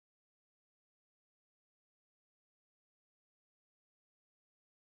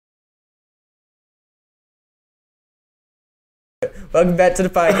Welcome back to the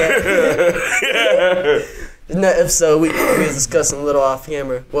podcast. In that episode, we was discussing a little off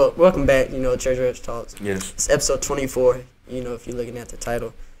camera. Well, welcome back, Church Rich Talks. Yes. It's episode 24, if you're looking at the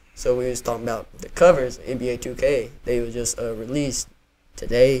title. So we was talking about the covers of NBA 2K. They were just released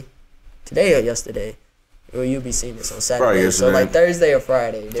today or yesterday. Well, you'll be seeing this on Saturday. So like Thursday or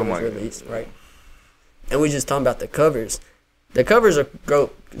Friday, they was released, right? And we just talking about the covers. The covers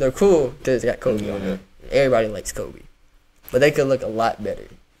they're cool because it's got Kobe on it. Everybody likes Kobe. But they could look a lot better.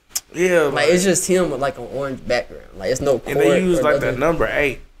 Yeah. Like it's just him with like an orange background. Like it's no court. And they use like that number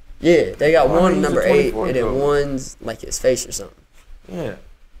 8. Yeah, they got one number 8 and then one's like his face or something. Yeah.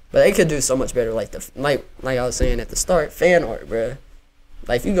 But they could do so much better. Like like I was saying at the start, fan art, bro.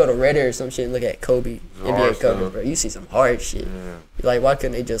 Like if you go to Reddit or some shit and look at Kobe NBA cover, bro, you see some hard shit. Yeah. Like why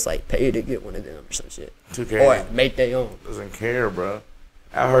couldn't they just like pay to get one of them or some shit? 2K or make their own. Doesn't care, bro.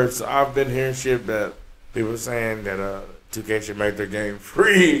 I've been hearing shit that people saying that 2K should make their game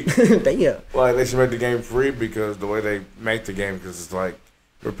free. Damn. Like they should make the game free because the way they make the game, because it's like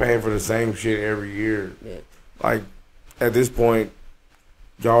we're paying for the same shit every year. Yeah. Like at this point,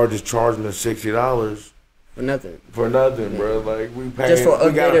 y'all are just charging us $60 for nothing. For nothing, bro. Like we pay just for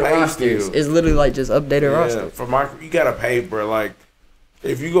updated rosters. It's literally like just updated rosters. For you gotta pay, bro. Like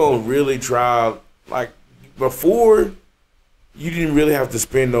if you gonna really try, like before, you didn't really have to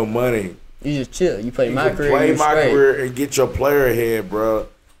spend no money. You just chill. You play my career. Play my career and get your player ahead, bro.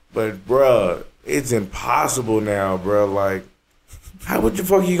 But bro, it's impossible now, bro. Like, what the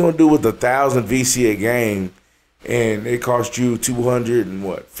fuck you gonna do with 1,000 VC a game, and it cost you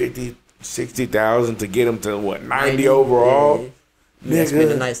 50,000-60,000 to get them to 90 overall? Yeah.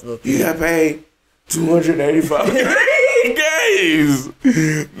 Nigga, a nice little you gotta pay 285 games.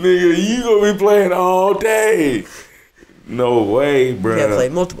 Nigga, you gonna be playing all day. No way, bro. You gotta play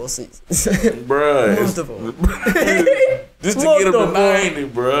multiple seasons. Bruh. Multiple. Just to get them to 90,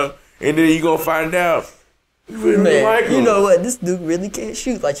 bruh. And then you gonna find out you really like him. You know what? This dude really can't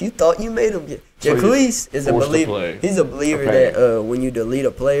shoot. Like you thought you made him. Jacquees is a believer. He's a believer that when you delete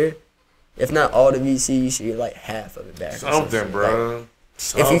a player, if not all the VC, you should get like half of it back. Something, bro.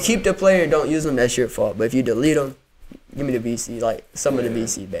 Like, if you keep the player and don't use them, that's your fault. But if you delete them, give me the VC. Like some of the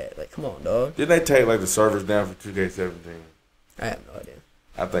VC bad. Like come on, dog. Didn't they take like the servers down for 2K17? I have no idea.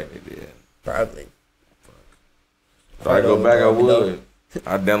 I think they did. Probably. If I go back, I would.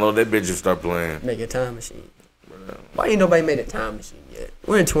 I'd download that bitch and start playing. Make a time machine. Why ain't nobody made a time machine yet?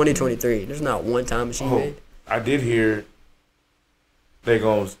 We're in 2023. There's not one time machine made. I did hear they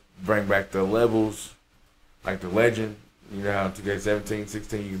gonna bring back the levels, like the legend. You know how in 2K17,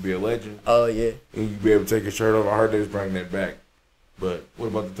 16, you can be a legend. Oh, yeah. And you can be able to take your shirt off. I heard they was bringing that back. But what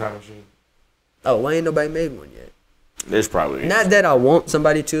about the time machine? Oh, why ain't nobody made one yet? There's probably not that I want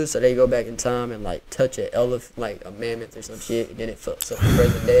somebody to, so they go back in time and like touch an elephant, like a mammoth or some shit, and then it fucks up the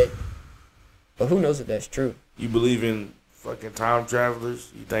present day. But who knows if that's true? You believe in fucking time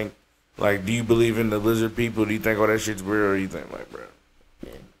travelers? You think, like, do you believe in the lizard people? Do you think all that shit's real, or you think like, bro?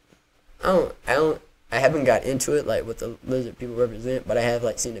 Yeah. I haven't got into it like what the lizard people represent, but I have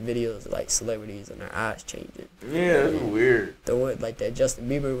like seen the videos of like celebrities and their eyes changing. Yeah, that's weird. The one like that Justin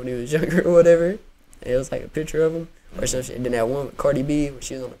Bieber when he was younger or whatever. And it was like a picture of him or some shit. And then that one with Cardi B when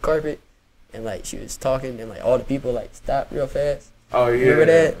she was on the carpet and like she was talking and like all the people like stopped real fast. Oh yeah, remember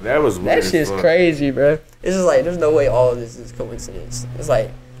that? That was weird. That shit's crazy, bro. It's just like there's no way all of this is coincidence. It's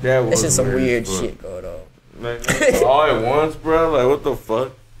like it's just some weird shit going on. Like, all at once, bro. Like what the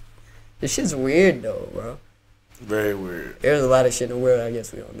fuck? This shit's weird though, bro. Very weird. There's a lot of shit in the world I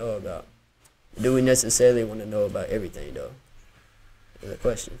guess we don't know about. Do we necessarily want to know about everything though? Is a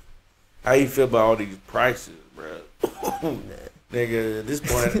question. How you feel about all these prices, bro? Nigga, at this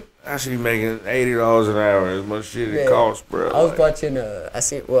point, I should be making $80 an hour as much shit it costs, bro. I was watching, I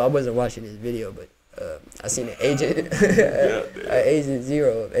wasn't watching this video, but I seen an agent, Agent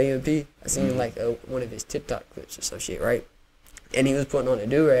Zero of AMP. I seen like one of his TikTok clips or some shit, right? And he was putting on a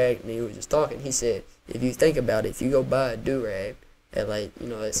do-rag, and he was just talking. He said, if you think about it, if you go buy a do-rag at like,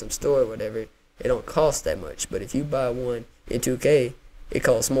 at some store or whatever, it don't cost that much. But if you buy one in 2K, it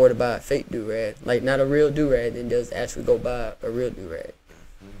costs more to buy a fake do-rag. Like, not a real do-rag than does actually go buy a real do-rag.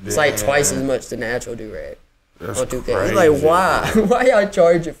 It's like twice as much than the actual do-rag on 2K. Crazy. It's like, why? Why y'all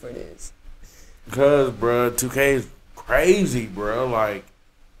charging for this? Because, bro, 2K is crazy, bro. Like,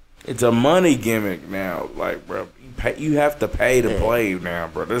 it's a money gimmick now. Like, bro, you have to pay to play now,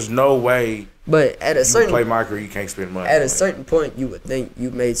 bro. There's no way. But at a certain play micro, you can't spend money. At a certain point, you would think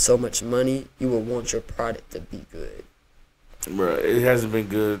you made so much money, you would want your product to be good. Bro, it hasn't been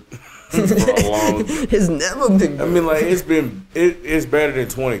good for a long. It's never been good. I mean, like it's better than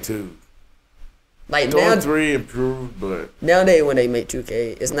 22. Like Thor now, 3 improved, but nowadays when they make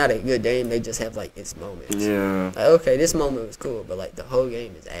 2K, it's not a good game. They just have like its moments. yeah. Like, okay, this moment was cool, but like the whole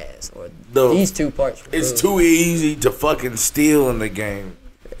game is ass. Or these 2 parts. It's cool. too easy to fucking steal in the game.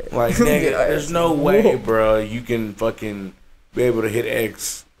 Like nigga, there's no way, bro. You can fucking be able to hit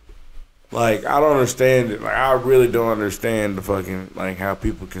X. Like I don't understand it. Like I really don't understand the fucking like how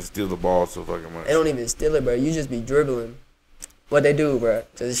people can steal the ball so fucking much. They don't even steal it, bro. You just be dribbling. What they do, bro?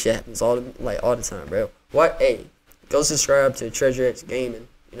 Cause this shit happens all the time, bro. What? Hey, go subscribe to TR3ASURE Gaming.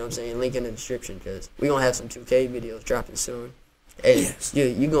 You know what I'm saying? Link in the description, cause we gonna have some 2K videos dropping soon. Hey, yes.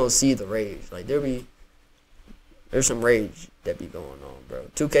 you gonna see the rage. Like there's some rage that be going on, bro.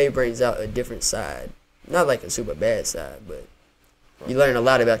 2K brings out a different side, not like a super bad side, but you learn a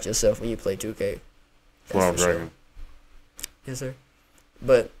lot about yourself when you play 2K. That's for sure. Yes, sir.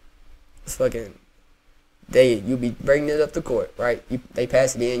 But it's fucking. You be bringing it up the court, right? They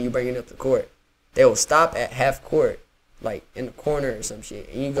pass it in, you bring it up the court. They will stop at half court, like in the corner or some shit,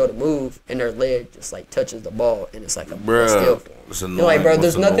 and you go to move, and their leg just like touches the ball, and it's like a steal for them. You're like, bro,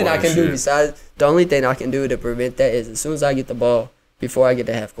 there's nothing I can do besides. The only thing I can do to prevent that is as soon as I get the ball, before I get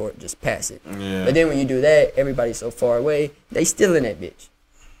to half court, just pass it. Yeah. But then when you do that, everybody's so far away, they still in that bitch.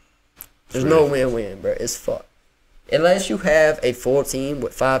 There's no win-win, bro. It's fucked. Unless you have a full team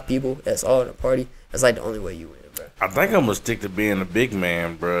with 5 people that's all in a party, that's like the only way you win, bro. I think I'm gonna stick to being a big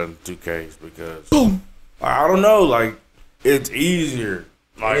man, bro, in 2Ks because boom. I don't know, like it's easier.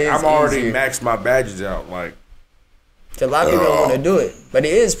 Like I'm already maxed my badges out, like. Cause a lot of people don't want to do it, but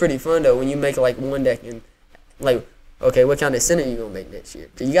it is pretty fun though when you make like one that can, like, okay, what kind of center you gonna make next year?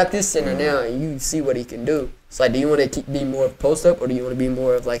 Cause you got this center now, and you see what he can do. It's like, do you want to be more post up, or do you want to be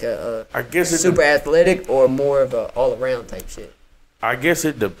more of like I guess super athletic, or more of a all around type shit? I guess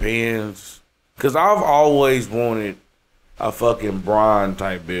it depends. Cause I've always wanted a fucking Bron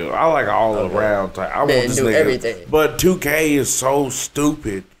type build. I like all around type. I want this do nigga. Everything. But 2K is so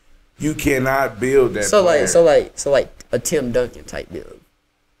stupid. You cannot build that. So like a Tim Duncan type build.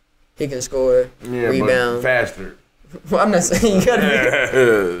 He can score, rebound, but faster. Well, I'm not saying you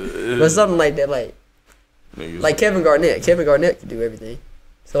gotta be, but something like that, like Kevin Garnett. Kevin Garnett can do everything.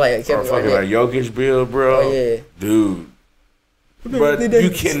 So like Kevin Garnett, like Jokic build, bro. Oh yeah, dude. But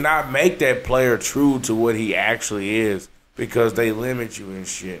you cannot make that player true to what he actually is because they limit you and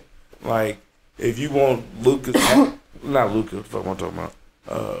shit. Like if you want Lucas, not Lucas. What the fuck am I talking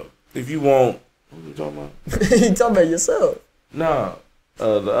about? If you want, what are you talking about? You talking about yourself? Nah.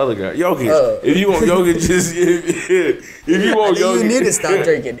 The other guy, Jokic. If you want Jokic, if you want Jokic, you need to stop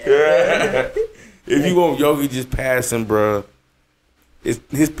drinking. If you want Jokic just passing, bro,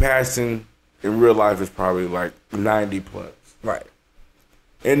 his passing in real life is probably like 90 plus. Right.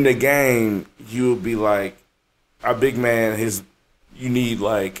 In the game, you'll be like a big man. You need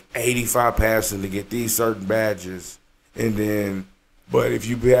like 85 passing to get these certain badges, and then, but if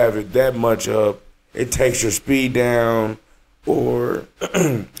you have it that much up, it takes your speed down. Or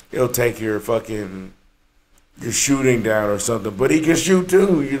it'll take your shooting down or something. But he can shoot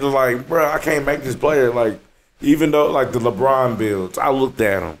too. You're just like, bro, I can't make this player. Like, even though like the LeBron builds, I looked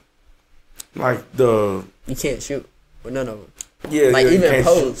at him. Like you can't shoot with none of them. Yeah, like even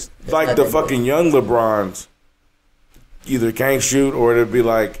post. Like the fucking young LeBrons either can't shoot or it'll be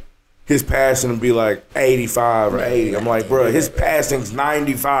like his passing will be like 85 or 80. I'm like, bro, his passing's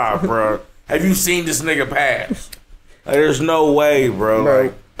 95, bro. Have you seen this nigga pass? Like, there's no way, bro.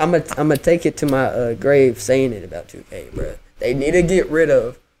 Like, I'm gonna take it to my grave saying it about 2K, bro. They need to get rid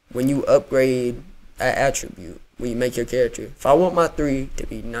of when you upgrade an attribute, when you make your character. If I want my 3 to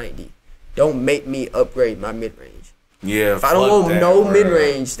be 90, don't make me upgrade my mid range. Yeah. If I don't want mid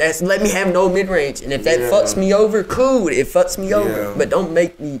range, let me have no mid range. And if that fucks me over, cool. It fucks me over, but don't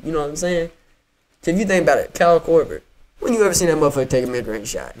make me. You know what I'm saying? So if you think about it, Kyle Korver, when you ever seen that motherfucker take a mid range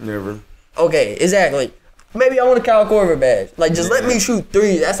shot? Never. Okay, exactly. Maybe I want a Kyle Korver badge. Like, just let me shoot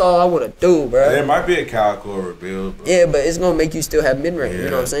 3. That's all I want to do, bro. There might be a Kyle Korver build, bro. Yeah, but it's going to make you still have mid-range. You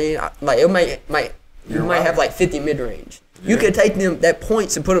know what I'm saying? Like, you might have, like, 50 mid-range. Yeah. You could take them that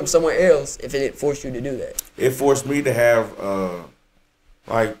points and put them somewhere else if it didn't force you to do that. It forced me to have,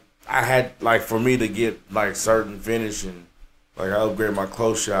 for me to get, like, certain finishing. Like, I upgraded my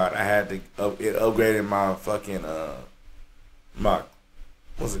close shot. I had to, it upgraded my fucking,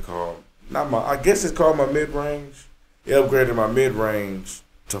 what's it called? I guess it's called my mid-range. It upgraded my mid-range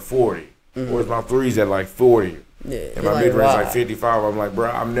to 40. Whereas my 3's at like 40. Yeah. And my mid-range like 55. I'm like, bro,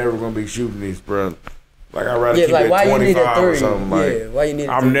 I'm never going to be shooting these, bro. Like, I'd rather keep it at 25 or something. Like, why you need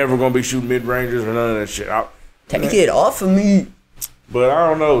I'm never going to be shooting mid-ranges or none of that shit. Take it off of me. But I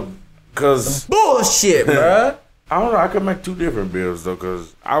don't know, because... Bullshit, bro. I don't know. I could make two different builds though,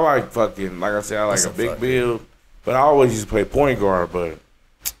 cause I like fucking, like I said, I like a big build, but I always used to play point guard. But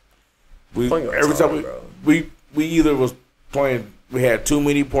every time we either was playing, we had too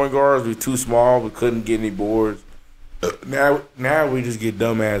many point guards, we too small, we couldn't get any boards. Now we just get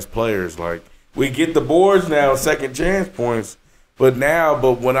dumbass players. Like we get the boards now, second chance points, but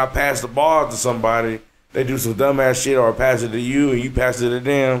when I pass the ball to somebody, they do some dumbass shit, or I pass it to you and you pass it to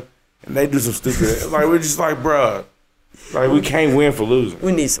them. And they do some stupid. Like, we're just like, bruh. Like, we can't win for losing.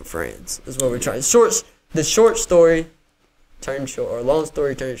 We need some friends. That's what we're trying. The short story turned short, or long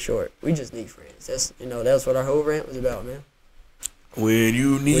story turned short. We just need friends. That's what our whole rant was about, man. When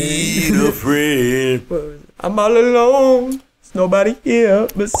you need a friend. I'm all alone. There's nobody here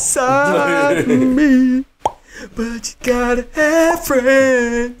beside me. But you gotta have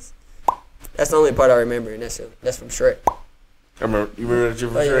friends. That's the only part I remember, and that's from Shrek. You remember that shit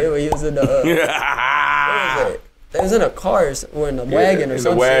from Shrek? Yeah, he was in the, what was it? They was in a car or in a wagon or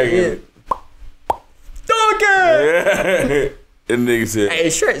something. Yeah. Donkey! Yeah. And nigga said, hey,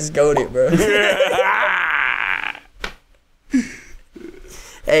 Shrek's goated, bro.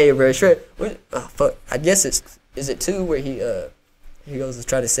 Hey, bro, Shrek. Fuck. I guess is it 2 where he goes to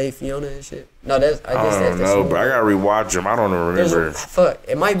try to save Fiona and shit? No, I guess that's don't know, but I gotta rewatch him. I don't remember. Fuck.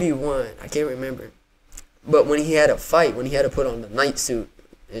 It might be 1. I can't remember. But when he had a fight, when he had to put on the night suit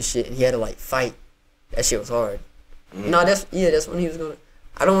and shit, and he had to like fight, that shit was hard. No, that's when he was gonna.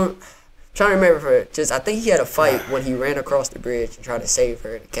 Trying to remember I think he had a fight when he ran across the bridge and tried to save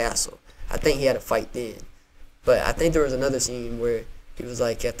her in the castle. I think he had a fight then. But I think there was another scene where he was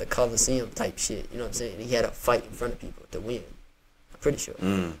like at the Coliseum type shit. You know what I'm saying? And he had a fight in front of people to win. I'm pretty sure.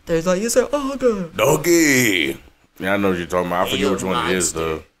 There's like, you said, oh, God. Donkey. Yeah, I know what you're talking about. I forget which one it is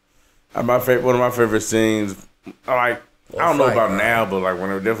though. One of my favorite scenes, I don't know about now, but like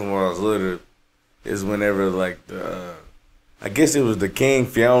definitely when I was little, is whenever like I guess it was the king,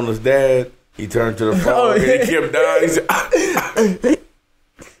 Fiona's dad. He turned to the phone and he kept dying. He said,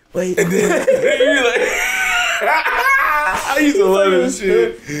 wait. And then he like, I used to love this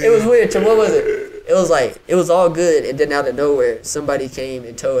shit. It was weird. What was it? It was like, it was all good, and then out of nowhere, somebody came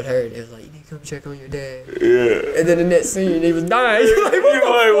and told her, they was like, you need to come check on your dad. Yeah. And then the next scene, he was dying. You're like,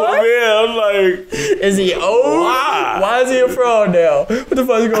 well, man, I'm like, is he old? Why is he a fraud now? What the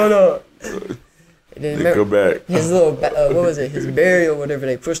fuck is going on? And then go back. His little, what was it? His burial, whatever.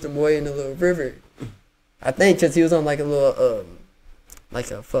 They pushed him away in the little river. I think because he was on like a little,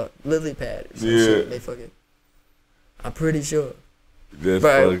 lily pad or some shit. They fucking. I'm pretty sure. That's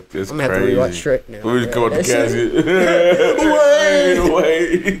I'm gonna have to rewatch Shrek now. We just come out the casket.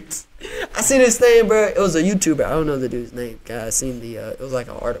 Wait. I seen this thing, bro. It was a YouTuber. I don't know the dude's name. God, I seen it was like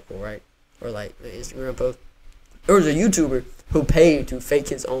an article, right? Or like an Instagram post. There was a YouTuber who paid to fake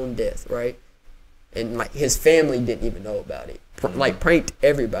his own death, right? And like his family didn't even know about it. Like pranked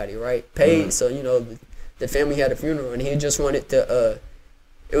everybody, right? Paid, so the family had a funeral, and he just wanted to.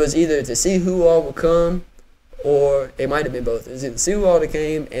 It was either to see who all would come, or it might have been both. It was either see who all that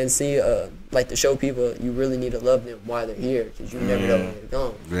came and see, like to show people you really need to love them while they're here, because you never know when they're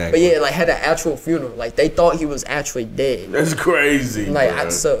gone. Exactly. But yeah, like had an actual funeral. Like they thought he was actually dead. That's crazy. Like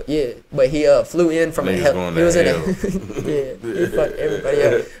but he flew in from he was in a he fucked everybody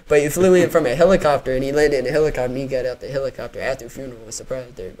up. But he flew in from a helicopter, and he landed in a helicopter, and he got out the helicopter after the funeral and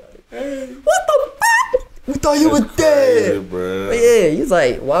surprised everybody. What the fuck? We thought you were dead. Bro. But yeah, he's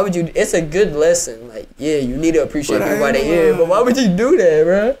like, why would you? It's a good lesson. Like, yeah, you need to appreciate people while they're here. But why would you do that,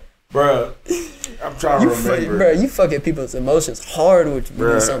 bro? Bro, I'm trying to remember. Bro, you fucking people's emotions hard with you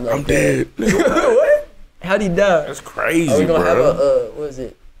do something like I'm dead. What? How'd he die? That's crazy, Are we gonna bro. have what is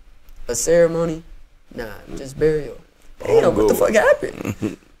it? A ceremony? Nah, just burial. Damn, what the fuck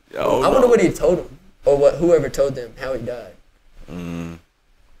happened? I wonder what he told him, or whoever told them how he died.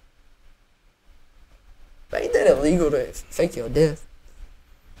 But ain't that illegal to fake your death?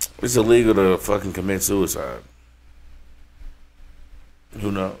 It's illegal to fucking commit suicide.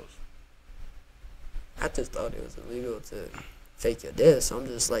 Who knows? I just thought it was illegal to fake your death, so I'm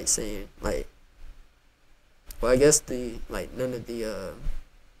just like saying, like, well, I guess none of the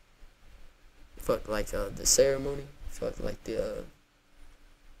the ceremony,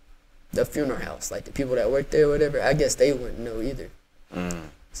 the funeral house, like the people that work there or whatever, I guess they wouldn't know either.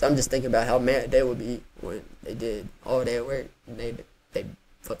 So I'm just thinking about how mad they would be when they did all that work and they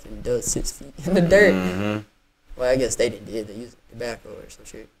fucking dug 6 feet in the dirt. Well, I guess they didn't do it. They used tobacco or some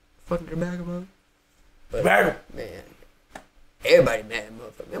shit. Fucking tobacco, bro. But, man, everybody mad,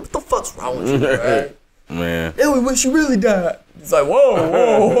 motherfucker. Man, what the fuck's wrong with you, right? Man. Then we wish you really died. It's like,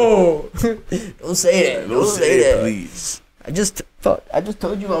 whoa. Don't say that. Don't say that. Please. I just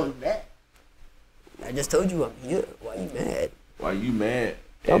told you I was bad. I I just told you I'm here. Why you mad? Why you mad?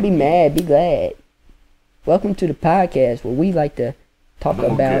 Don't be mad. Be glad. Welcome to the podcast where we like to talk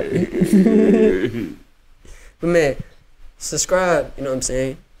about. But man, subscribe. You know what I'm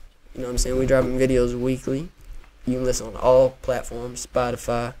saying? You know what I'm saying? We dropping videos weekly. You can listen on all platforms,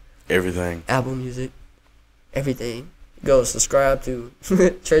 Spotify, Everything. Apple Music, everything. Go subscribe to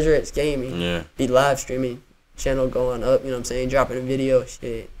Treasure X Gaming. Yeah. Be live streaming. Channel going up, you know what I'm saying? Dropping a video,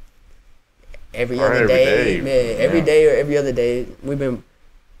 shit. Every other day. Man, every day or every other day. We've been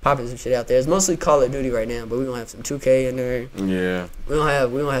popping some shit out there. It's mostly Call of Duty right now, but we're gonna have some 2K in there. Yeah. We don't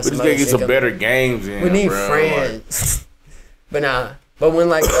have We some just other gotta get shit some coming. better games in. We need bro. friends. But nah. But when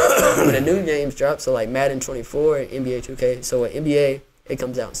like when the new games drop, so like Madden 24 and NBA 2K. So with NBA, it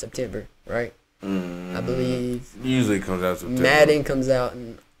comes out in September, right? I believe. Usually it comes out in September. Madden comes out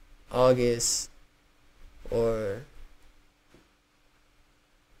in August or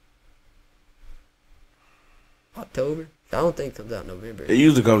October. I don't think it comes out in November. It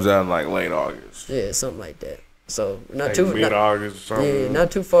usually comes out in like late August. Yeah, something like that. So not Like too mid-August or something. Yeah,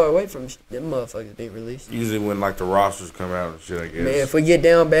 not too far away from them motherfuckers being released. Usually when like the rosters come out and shit, I guess. Man, if we get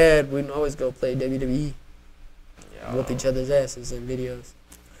down bad, we can always go play WWE. Yeah. Whoop each other's asses in videos.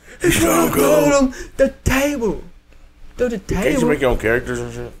 Don't go. The table. Do the table. Can't you make your own characters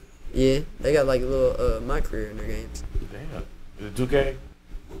and shit? Yeah, they got like a little My Career in their games. Damn. Is it 2K?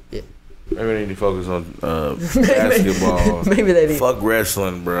 Yeah. Maybe they need to focus on basketball. Maybe they need. Fuck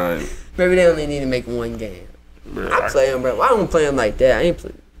wrestling, bro. Maybe they only need to make one game. Bro, I play them, bro. I don't play them like that.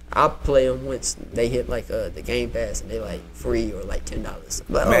 I play them once they hit like the Game Pass and they like free or like $10.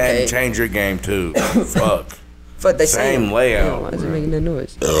 But Man, okay. change your game too. Fuck. Fuck, they Same say, layout. Why is it making that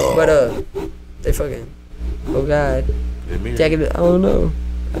noise? But they fucking. Oh God. Jack it. I don't know.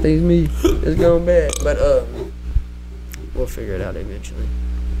 I think it's me. It's going bad. But we'll figure it out eventually.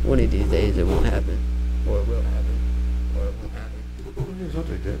 One of these days it won't happen, or it will happen, or it won't happen. I'll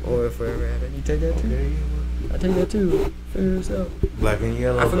take that. Or if it ever happen, you take that too. Okay. I take that too. Figure this out. Black and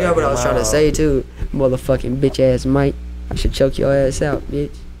yellow. I forgot what I was trying to say too. Motherfucking bitch ass Mike. I should choke your ass out,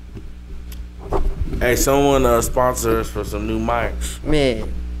 bitch. Hey, someone sponsor us for some new mics.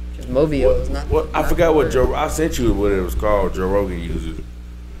 Man, just Movio's not. What? I not forgot what word. Joe. I sent you what it was called. Joe Rogan uses.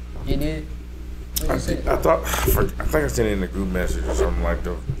 You did. I think I sent it in a group message or something like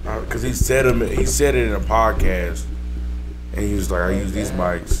that. Because he said it in a podcast, and he was like, "I use these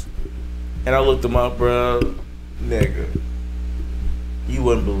mics," and I looked him up, bro. Nigga, you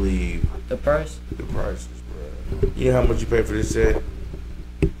wouldn't believe The price? the prices, bro. You know how much you pay for this set?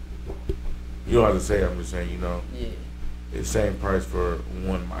 You don't have to say. I'm just saying. You know, Yeah. it's the same price for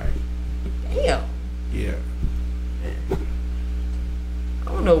one mic. Damn. Yeah,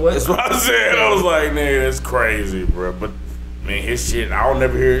 I don't know what. that's what I said. I was like, nigga, that's crazy, bro. But man, his shit, I don't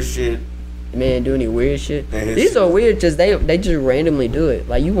never hear his shit. Man, do any weird shit? And his These shit- are weird because they just randomly do it.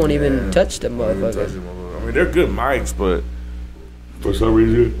 Like you won't even Yeah. touch the Don't even touch motherfucker. them, motherfucker. I mean, they're good mics, but for some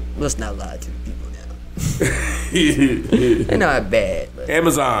reason, Let's not lie to the people now. They're not bad, but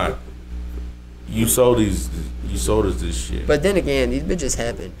Amazon, you sold us this shit. but then again, these bitches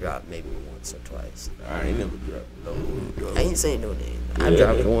have been dropped maybe once or twice. I ain't never dropped no. I ain't saying no name. I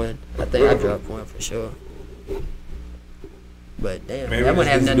dropped one. I think I dropped one for sure. But damn, Maybe that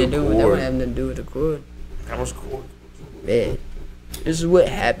wouldn't have this nothing to new do with that. cord. Wouldn't have nothing to do with the cord. How much cord? Man, this is what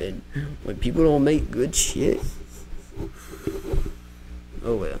happened when people don't make good shit.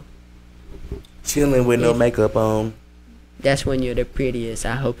 Oh well. Chilling with no makeup on. That's when you're the prettiest.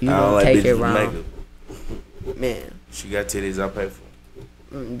 I hope you I don't like take bitches it with wrong. makeup. Man, She got titties I pay for.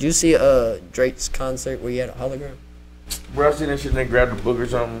 did you see Drake's concert where he had a hologram? Bro, I seen that shit and they grabbed the book or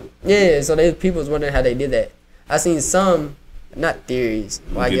something. Yeah, so people was wondering how they did that. I seen some, not theories.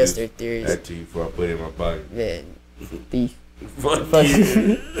 Well, I Get guess this they're theories. That to you before I put it in my pocket. Man, thief. Fuck Fuck.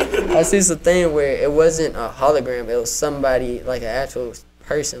 you. I see some thing where it wasn't a hologram. It was somebody, like an actual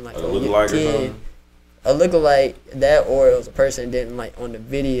person, like A a lookalike or kid. something? A lookalike that, or it was a person that didn't like on the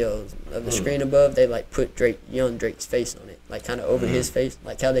videos of the Hmm. screen above. They like put young Drake's face on it, like kind of over his face,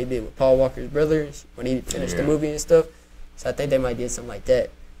 like how they did with Paul Walker's brothers when he finished the Yeah. movie and stuff. So I think they might did something like that.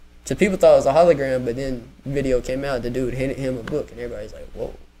 So people thought it was a hologram, but then video came out. The dude handed him a book, and everybody's like,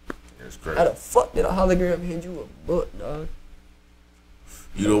 "Whoa, That's crazy. how the fuck did a hologram hand you a book, dog?"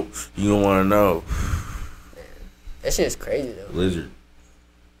 You don't want to know. That shit is crazy though. Lizard.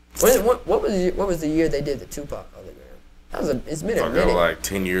 What was the year they did the Tupac hologram? It's been a Fuck, that minute. was like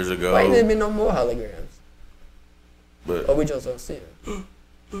 10 years ago. Why ain't there been no more holograms? But Oh, we just don't see them.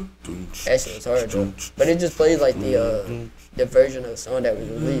 That shit was hard though. But it just plays like the version of the song that was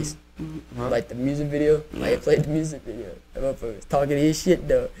released. Like the music video. Like it played the music video. That motherfucker was talking his shit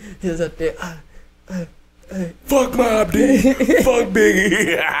though. He was up there, Fuck Mob D. Fuck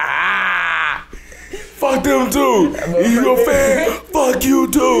Biggie. Fuck them too. You a fan? Fuck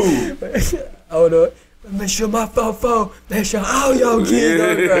you too. Hold on. Make sure my phone. Make sure all y'all kids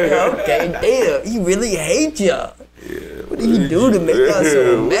on the ground. Okay, damn. He really hates y'all. Yeah, what did he do to make y'all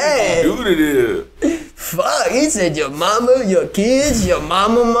so mad? What did he do to them? Fuck, he said your mama, your kids, your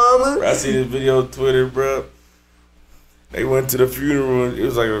mama. I seen this video on Twitter, bro. They went to the funeral. It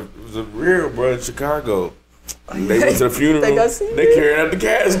was a real, bro, in Chicago. They went to the funeral. They carried out the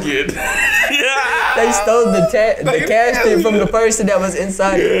casket. Yeah. They stole the casket from the person that was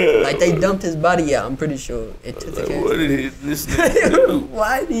inside. Yeah. Like they dumped his body out. I'm pretty sure it took the casket. What did this nigga do?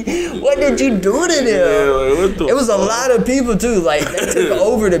 What did you do to them? Yeah, like, it was a lot of people too. Like they took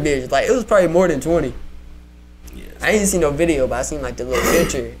over the bitch. Like it was probably more than 20. Yes. I ain't seen no video, but I seen like the little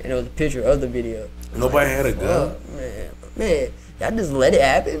picture, and it was a picture of the video. Nobody had a gun. Man. Y'all just let it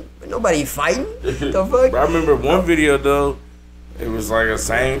happen. Nobody fighting. The fuck? I remember one video though. It was like the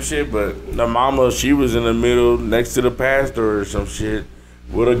same shit, but the mama, she was in the middle next to the pastor or some shit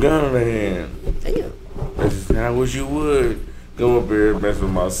with a gun in her hand. Damn. I wish you would come up here and mess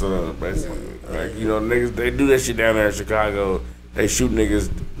with my son, basically. Like, you know, niggas, they do that shit down there in Chicago. They shoot niggas,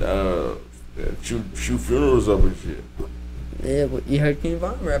 shoot funerals up and shit. Yeah, but you heard King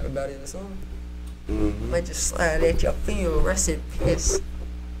Von rap about it in the song. Mm-hmm. Might just slide at your funeral, rest in peace.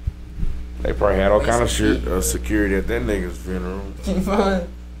 They probably had all kind of shit, security at that nigga's funeral. King Von.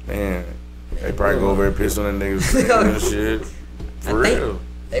 Man, they probably go over and piss on that nigga's funeral and shit. For real.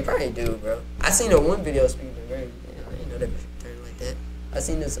 They probably do, bro. I seen the one video, speaking of rain, I didn't know they was turning like that. I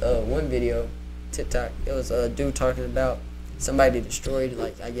seen this one video, TikTok. It was a dude talking about somebody destroyed,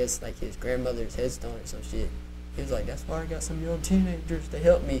 like, I guess, like his grandmother's headstone or some shit. He was like, that's why I got some young teenagers to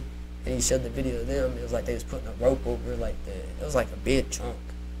help me. And he showed the video of them. It was like they was putting a rope over, like, it was like a big chunk.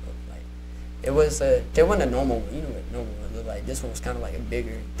 Like, it was there wasn't a normal one. You know what a normal one looked like. This one was kind of like a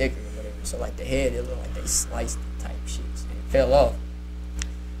bigger, thicker or whatever. So, like, the head, it looked like they sliced it type shit. And it fell off.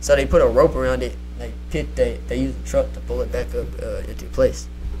 So they put a rope around it. They used a truck to pull it back up into place.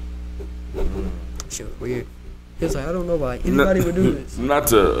 Shit was weird. He was like, I don't know why anybody would do this. Not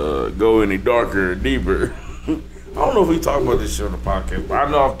to go any darker or deeper. I don't know if we talked about this shit on the podcast, but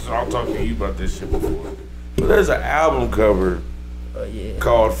I know I've talked to you about this shit before. But there's an album cover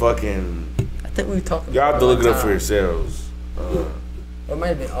called fucking... I think we talked about it. Y'all have to look it up for yourselves. It might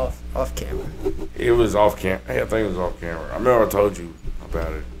have been off camera. It was off camera. I think it was off camera. I remember I told you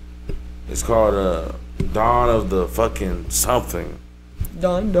about it. It's called Dawn of the fucking something.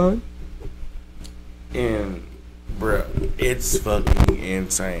 Dawn. And, bruh, it's fucking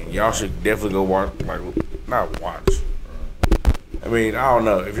insane. Y'all should definitely go watch, like, not watch. I mean, I don't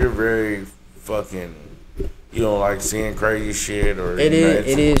know. If you're very fucking, you don't like seeing crazy shit or... It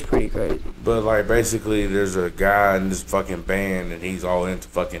is pretty crazy. But, like, basically, there's a guy in this fucking band and he's all into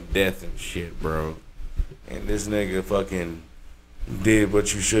fucking death and shit, bro. And this nigga fucking did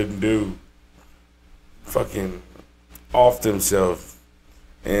what you shouldn't do. Fucking offed himself.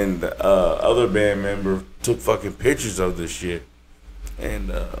 And the other band member took fucking pictures of this shit.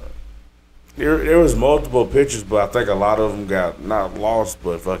 And there was multiple pictures, but I think a lot of them got not lost,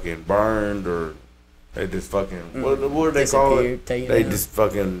 but fucking burned, or they just fucking what do they call it? They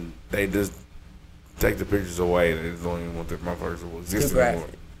just take the pictures away. They just don't even want their motherfuckers to exist anymore.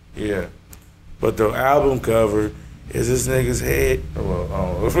 Yeah, but the album cover is this nigga's head. Well, I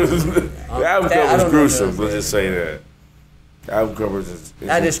don't know. The album cover is gruesome. Let's just say that. The album cover is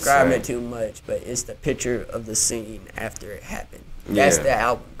I described it too much, but it's the picture of the scene after it happened. That's the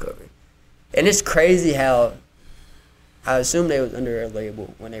album cover. And it's crazy how I assume they was under a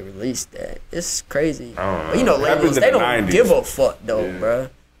label when they released that. It's crazy. I don't know. But you know, labels, they don't 90s. give a fuck though, bruh.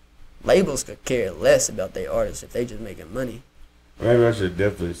 Labels could care less about their artists if they just making money. Maybe I should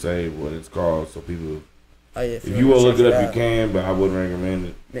definitely say what it's called so people... Oh, yeah, if you want to look it up, you can, but I wouldn't recommend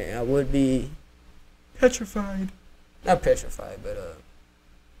it. Man, I would be petrified. Not petrified, but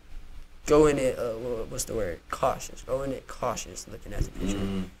go in it, what's the word? Cautious. Go in it cautious looking at the picture.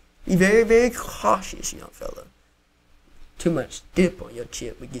 Be very, very cautious, young fella. Too much dip on your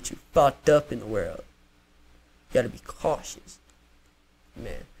chip will get you fucked up in the world. You gotta be cautious.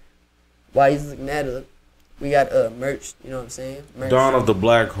 Man. While he's looking at it, we got merch, you know what I'm saying? Merch. Dawn of the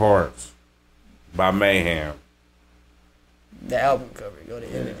Black Hearts by Mayhem. The album cover. Go to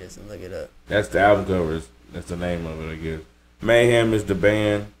images and look it up. That's the album cover. That's the name of it, I guess. Mayhem is the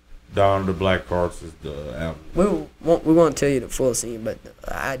band. Dawn of the Black Hearts is the album. We won't tell you the full scene, but the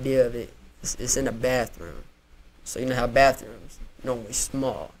idea of it is it's in a bathroom. So you know how bathrooms normally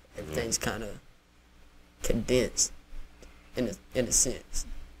small. Everything's kind of condensed in a sense.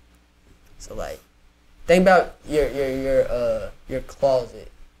 So like think about your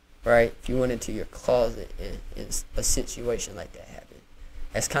closet, right? If you went into your closet and a situation like that happened,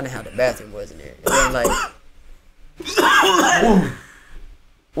 that's kind of how the bathroom was in there. It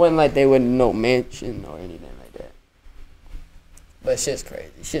wasn't like they wouldn't know mansion or anything like that. But shit's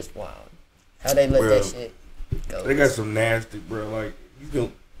crazy. Shit's wild. How they let that shit go. They got some nasty, bro. Like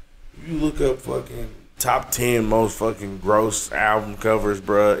you look up fucking top 10 most fucking gross album covers,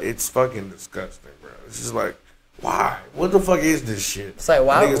 bro. It's fucking disgusting, bro. It's just like, why? What the fuck is this shit? It's like,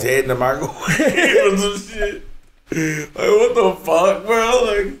 why? Niggas head in the microwave or some shit. Like, what the fuck, bro?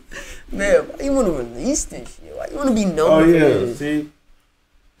 Like, man, why you want to release this shit? Why you want to be known oh, for yeah, this? see?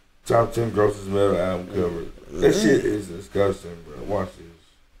 Top 10 grossest metal album covers. That shit is disgusting, bro. Watch this.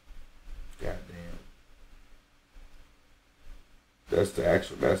 Goddamn. That's the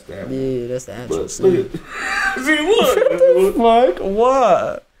actual. Yeah, that's the actual scene. See what? Fuck,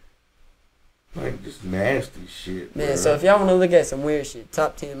 what? Like, just nasty shit, man, bro. so if y'all want to look at some weird shit,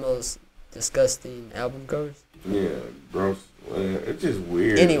 top 10 most disgusting album covers. Yeah, gross. Well, it's just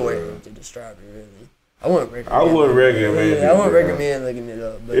weird. Anywhere to describe it, really. I wouldn't recommend. I wouldn't recommend. I wouldn't recommend looking it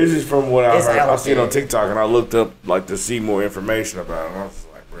up. But it's just from what I heard. I seen it on allocated. TikTok and I looked up like to see more information about it. And I was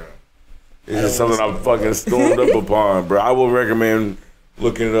just like, bro, it's just something I'm fucking stormed up upon, bro. I would recommend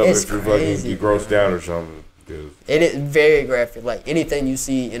looking it up It's if you're crazy, fucking get grossed out or something. Cause it is very graphic. Like anything you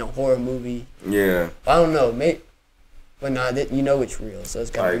see in a horror movie. yeah. I don't know, mate. But nah, you know it's real, so it's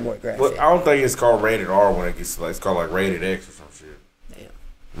gotta be more graphic. But I don't think it's called rated R when it gets like it's called like rated X or some shit. Damn.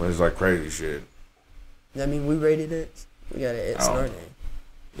 But it's like crazy shit. Does that mean we rated X? We got an X in our name.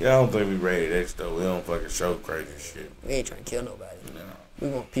 Yeah, I don't think we rated X though. We don't fucking show crazy shit. We ain't trying to kill nobody. No. We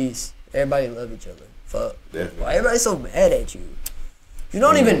want peace. Everybody love each other. Fuck. Definitely. Why everybody so mad at you? You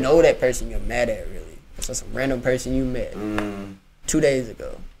don't even know that person you're mad at, really. It's just some random person you met 2 days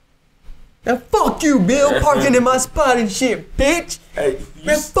ago. Now fuck you, Bill, parking in my spot and shit, bitch. Hey,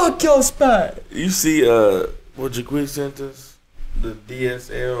 Man, fuck your spot. you see what Jaquez sent us? The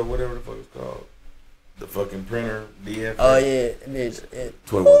DSL or whatever the fuck it's called. The fucking printer, DF. Oh yeah, bitch.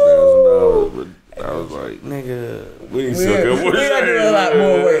 $21,000. But I was like, nigga, we need We some good work. gotta do a lot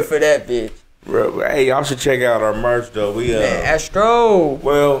more work for that bitch. Bro, hey, y'all should check out our merch though. We Man, Astro.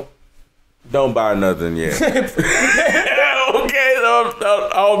 well, don't buy nothing yet. Okay, I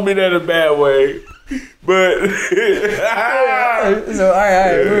don't mean that in a bad way, but So all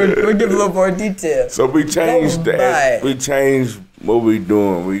right, we'll give a little more detail. so we changed Don't buy it. we changed what we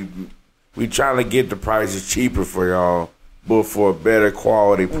doing. We trying to get the prices cheaper for y'all, but for a better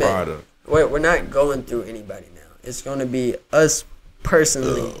quality product. We're not going through anybody now. It's gonna be us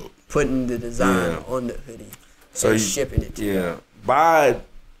personally putting the design on the hoodie, So and you- shipping it to you. Yeah, buy it,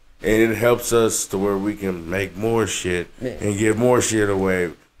 and it helps us to where we can make more shit and give more shit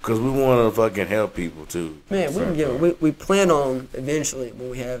away because we want to fucking help people too. Man, we can give. We plan on eventually when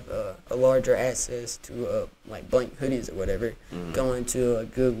we have a larger access to like blank hoodies or whatever, going to a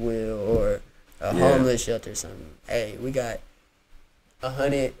Goodwill or a homeless shelter or something. Hey, we got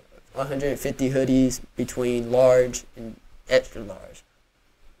 150 hoodies between large and extra large.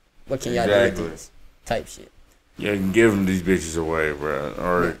 What can y'all do with these? Type shit. Yeah, you can give them these bitches away, bro.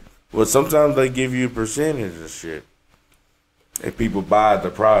 Or well, sometimes they give you a percentage of shit if people buy the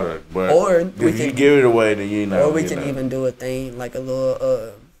product. But Or if we you can- give it away, then you know. Or we can even do a thing like a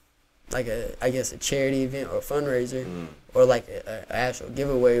little, like I guess a charity event or fundraiser, or like a actual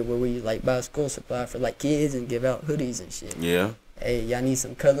giveaway where we like buy school supply for like kids and give out hoodies and shit. Yeah. Hey, y'all need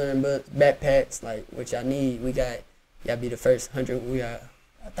some coloring books, backpacks, like what y'all need. We got, y'all be the first 100. We got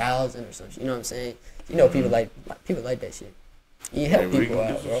 1,000 or something. You know what I'm saying? You know people like that shit. You help we people can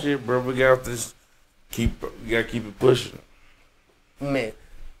do out, some bro. shit, bro. We got this. We gotta keep it pushing. Man,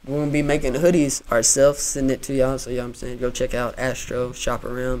 we're gonna be making the hoodies ourselves, send it to y'all. So you know what I'm saying, go check out Astro, shop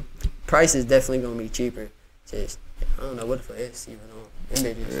around. Price is definitely gonna be cheaper. Just I don't know what the fuck it's even on.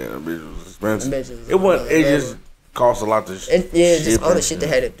 Them bitches. Yeah, that bitch was expensive. Them bitches It wasn't. on It another just cost a lot to. just all the shit they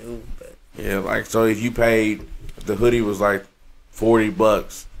had to do. But Yeah, like so if you paid, if the hoodie was like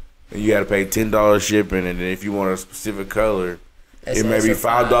 $40, and you had to pay $10 shipping, and then if you want a specific color, it may be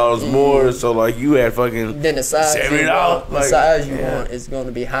 $5 more. So like you had fucking then the size $70. you want, the Like, size you yeah. want is going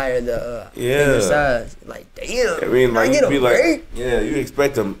to be higher. The Yeah. bigger size. Like damn. I mean, like I get you'd a be break. like, yeah, you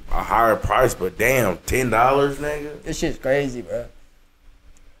expect a higher price, but damn, $10, nigga. This shit's crazy, bro.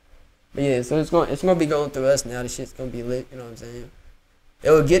 But yeah, so it's gonna be going through us now. This shit's gonna be lit. You know what I'm saying? It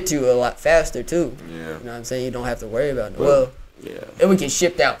will get to you a lot faster too. Yeah. You know what I'm saying? You don't have to worry about it. Well, Yeah. it would get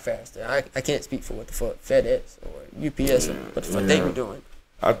shipped out faster. I can't speak for what the fuck FedEx or UPS or what the fuck they be doing.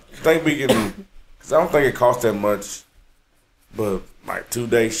 I think we can, because I don't think it costs that much, but like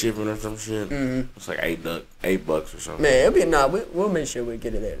 2-day shipping or some shit. Mm-hmm. It's like $8 or something. Man, it'll be we'll make sure we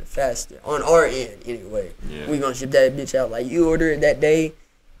get it there faster on our end anyway. Yeah. We gonna ship that bitch out like you order it that day,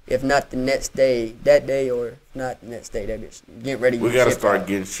 if not the next day, that day, or if not the next day, that bitch get ready. We gotta start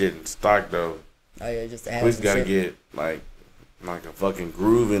getting shit in stock though. Oh yeah, just to have. We just gotta get like a fucking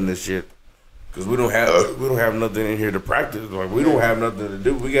groove in this shit, cause we don't have nothing in here to practice. Like we don't have nothing to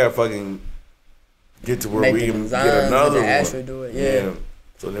do. We gotta fucking get to where we can get another one. Actually do it, yeah.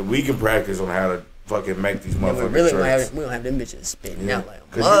 So that we can practice on how to fucking make these motherfuckers. We really shirts. we don't have them bitches spitting out like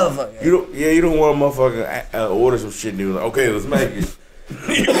a motherfucker. You don't want a motherfucker order some shit and you like, okay, let's make it.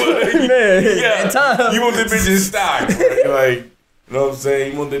 Man, time. You want the bitch in stock, right? Like, you know what I'm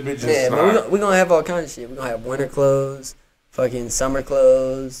saying? You want that bitch in stock. But we're gonna have all kinds of shit. We're gonna have winter clothes, fucking summer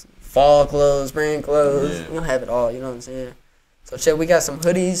clothes, fall clothes, spring clothes. Yeah. We're gonna have it all, you know what I'm saying? So shit, we got some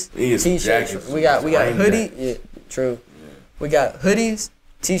hoodies, t-shirts. Jackets, we got hoodie. Yeah, true. Yeah. We got hoodies,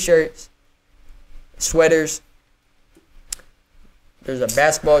 t-shirts, sweaters. There's a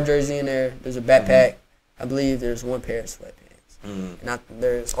basketball jersey in there. There's a backpack. I believe there's one pair of sweatpants. And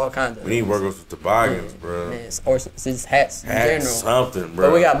there's all kinds of. We need workers with toboggans, bro. Man, or it's hats in general. Something, bro.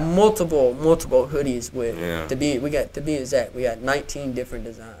 But we got multiple hoodies with we got to be exact. We got 19 different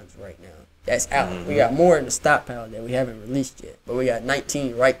designs right now. That's out. Mm-hmm. We got more in the stockpile that we haven't released yet. But we got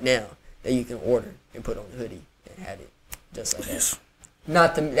 19 right now that you can order and put on the hoodie and have it just like that.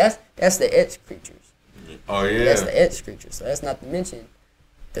 Not the that's the X creatures. Oh yeah. That's the X creatures. So that's not to mention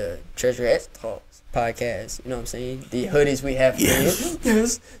the Treasure X Talks podcast. You know what I'm saying? The hoodies we have. Yes.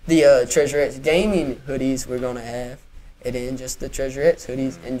 The Treasure X Gaming hoodies we're gonna have, and then just the Treasure X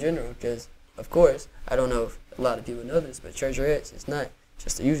hoodies in general. Because of course, I don't know if a lot of people know this, but Treasure X is not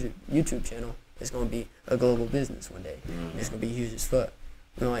just a YouTube channel. It's gonna be a global business one day. It's gonna be huge as fuck.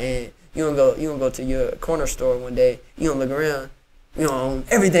 You know, and you gonna go to your corner store one day. You gonna look around. You know, own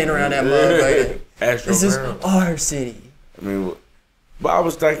everything around that motherfucker. This is our city. I mean, but I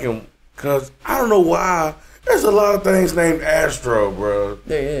was thinking, cause I don't know why there's a lot of things named Astro, bro.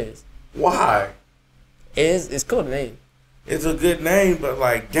 There is. Why? It's cool name. It's a good name, but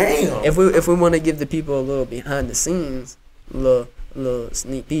like, damn. If we want to give the people a little behind the scenes, little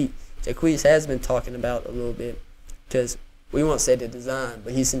sneak peek, Jaquez has been talking about a little bit, cause we won't say the design,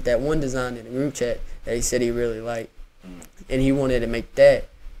 but he sent that one design in the group chat that he said he really liked, and he wanted to make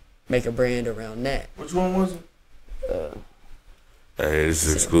a brand around that. Which one was it? Hey, this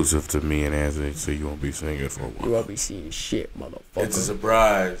is exclusive to me and Anthony, so you won't be seeing it for a while. You won't be seeing shit, motherfucker. It's a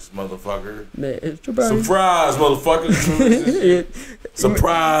surprise, motherfucker. Man, it's a surprise. Surprise, motherfucker.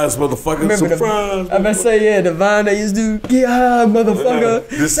 Surprise, motherfucker. Surprise. I'm about to say, yeah, the Vine they used to do, get high, motherfucker.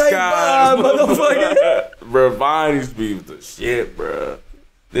 The say bye, motherfucker. Bro, Vine used to be the shit, bro.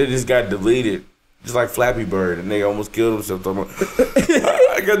 They just got deleted. Just like Flappy Bird, and they almost killed himself.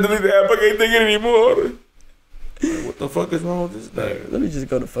 I got deleted the app. I can't take it anymore. Like, what the fuck is wrong with this thing? Let me just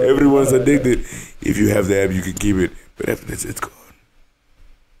go to fuck. Everyone's addicted. If you have the app, you can keep it. But after this, it's gone.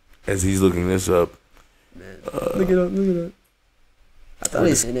 As he's looking this up. Man, look it up. I thought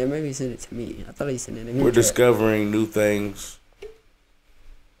he sent it. Maybe he sent it to me. I thought he sent it. We're discovering new things.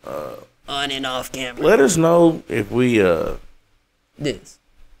 On and off camera. Let us know if we this.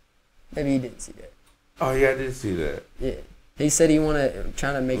 Maybe you didn't see that. Oh yeah, I did see that. Yeah. He said he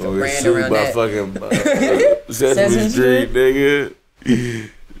trying to make a brand around that. Fucking Sesame Street, nigga. The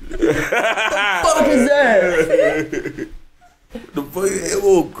fuck is that? The fuck it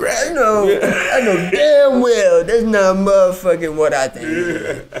will crack. I know damn well that's not motherfucking what I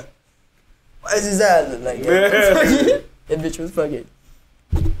think. Why does his eyes look like that? That bitch was fucking.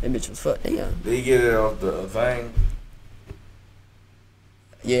 Damn. Did he get it off the thing?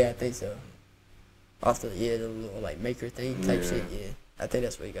 Yeah, I think so. Off the little like maker thing type shit. Yeah, I think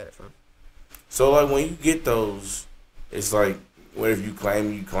that's where you got it from. So like when you get those, it's like what if you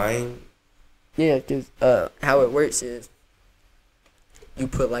claim? Yeah, cause how it works is you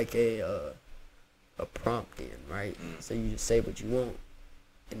put like a prompt in, right? So you just say what you want,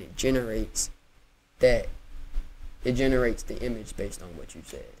 and it generates that. It generates the image based on what you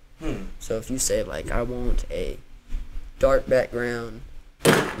said. So if you say like I want a dark background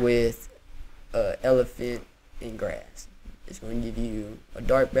with elephant and grass, it's going to give you a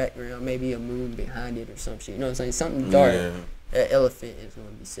dark background, maybe a moon behind it or some shit. You know what I'm saying? Something dark. Yeah. That elephant is going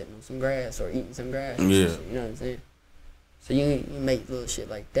to be sitting on some grass or eating some grass. Or yeah. Some shit, you know what I'm saying? So you make little shit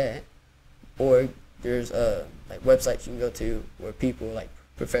like that. Or there's like websites you can go to where people like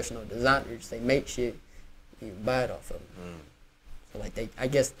professional designers, they make shit, you can buy it off of them. So like I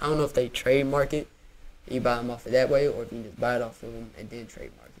guess I don't know if they trademark it. You buy them off of that way, or if you just buy it off of them and then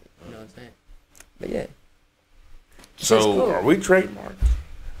trademark it. You know what I'm saying? But yeah. So are we trademarked?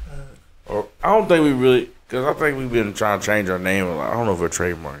 Or I don't think we really, because I think we've been trying to change our name a lot. I don't know if we're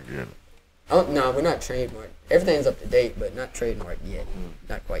trademarked yet. No, we're not trademarked. Everything's up to date, but not trademarked yet.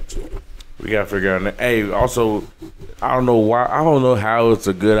 Not quite yet. We gotta figure out. Hey, also, I don't know why. I don't know how it's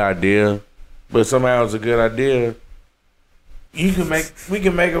a good idea, but somehow it's a good idea. We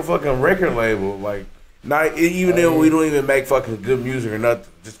can make a fucking record label, like not even if we don't even make fucking good music or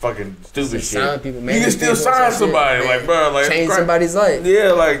nothing, just fucking stupid shit. You can still sign somebody, like bro, like change somebody's life.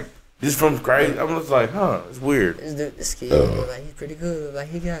 Yeah, like just from crazy. I'm just like, it's weird. This kid, like he's pretty good, like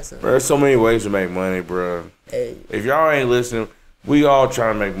he got something. Bro, there's so many ways to make money, bro. Hey. If y'all ain't listening, we all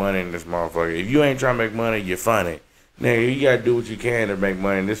trying to make money in this motherfucker. If you ain't trying to make money, you're funny. Nigga, you gotta do what you can to make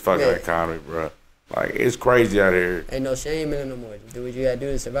money in this fucking economy, bro. Like, it's crazy out here. Ain't no shame in it no more. Just do what you gotta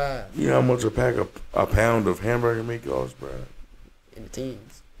do to survive. You know how much a pound of hamburger meat costs, bro? In the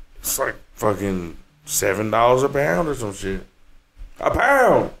teens. It's like fucking $7 a pound or some shit. A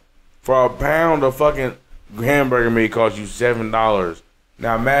pound! For a pound of fucking hamburger meat costs you $7.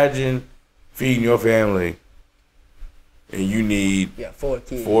 Now imagine feeding your family and you need 4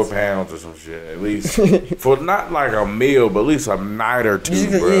 kids. 4 pounds or some shit, at least. For not like a meal, but at least a night or two,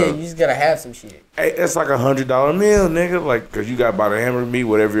 bro. Yeah, you just gotta have some shit. Hey, that's like $100 meal, nigga. Like, cause you gotta buy the hamburger meat,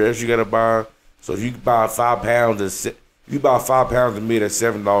 whatever else you gotta buy. So if you buy 5 pounds, you buy 5 pounds of meat, that's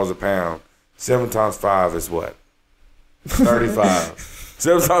 $7 a pound. 7 times 5 is what? 35.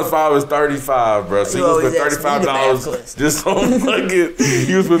 7 times 5 is 35, bro. So you spend $35 just on fucking.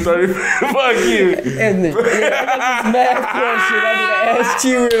 You spend 30. Fuck you. And I got this math question I need to ask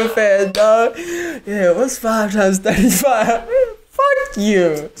you real fast, dog. Yeah, what's 5 times 35? Fuck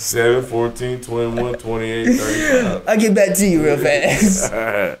you. 7, 14, 21, 28, 35. I'll get back to you real fast.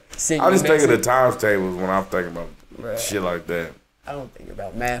 I just think of the times tables when I'm thinking about shit like that. I don't think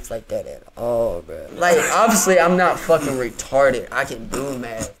about math like that at all, bro. Like, obviously, I'm not fucking retarded. I can do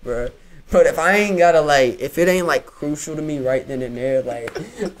math, bro. But if I ain't gotta, like, if it ain't, like, crucial to me right then and there, like,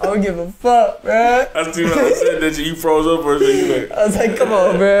 I don't give a fuck, bro. I see what I said that you froze up for a second. I was like, come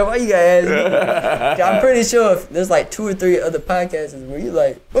on, bro. Why you gotta ask me? I'm pretty sure if there's, like, 2 or 3 other podcasts where you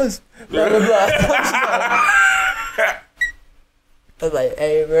like, what's blah, blah, blah. I was like,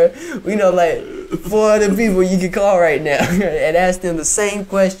 hey, bro, we know like 4 other people you can call right now and ask them the same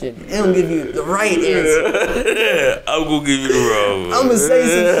question. They don't give you the right answer. I'm going to give you the wrong one. I'm going to say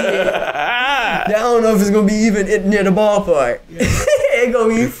some shit. I don't know if it's going to be even near the ballpark. It's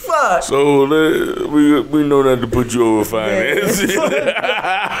going to be fucked. So we know not to put you over finance.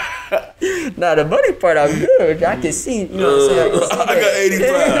 Nah, the money part I'm good. I can see, you know what I'm saying? I got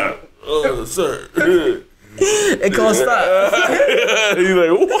 85. Oh, sir. It costs 5. He's like,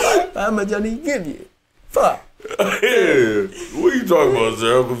 what? How much I need to give you? Fuck. Yeah. What are you talking about,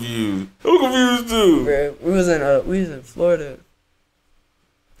 sir? I'm confused. I'm confused too. Bro, we was in Florida,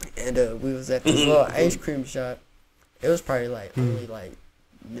 and we was at this little ice cream shop. It was probably like only like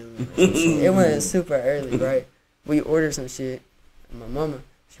noon. Or some shit. It wasn't super early, right? We ordered some shit. And my mama,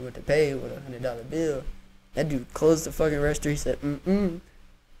 she went to pay with $100 bill. That dude closed the fucking register. He said,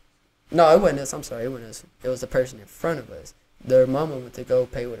 No, it wasn't us. I'm sorry. It wasn't us. It was the person in front of us. Their mama went to go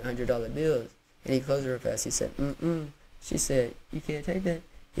pay with $100 bills. And he closed her fast. He said, She said, you can't take that?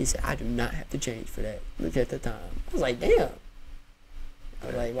 He said, I do not have to change for that. Look at the time. I was like, damn. I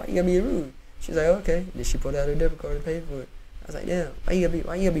was like, why you gotta be rude? She's like, okay. And then she pulled out her debit card and paid for it. I was like, damn, why you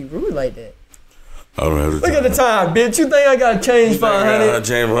gotta be rude like that? I don't have the time. Look at the time, bitch. You think I gotta change for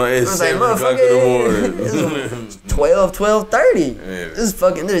 $100? It's 7 o'clock in the morning. It's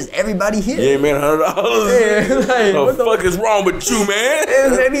 12:30. There's everybody here. Yeah, man, $100. Yeah, like, what the fuck is wrong with you,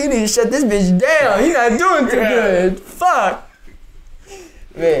 man? Maybe you need to shut this bitch down. You're not doing too good. Fuck.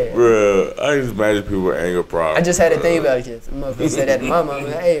 Man. Bro, I just imagine people with anger problems. I just had to think about it. Motherfucker said that to my mom.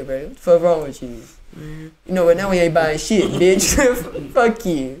 Like, hey, bro, what the fuck wrong with you? You know what? Now we ain't buying shit, bitch. Fuck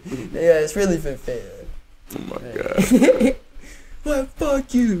you. Yeah, it's really for fair. Oh my god. What?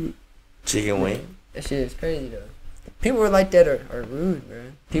 Fuck you. Chicken wing. That shit is crazy though. People like that are rude,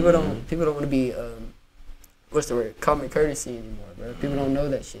 bro. People don't want to be what's the word? Common courtesy anymore, bro. People don't know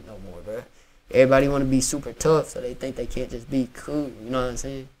that shit no more, bro. Everybody want to be super tough, so they think they can't just be cool. You know what I'm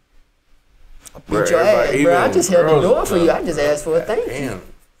saying? I'll beat your ass, bro. I just held the door for you. I just asked for a thank you.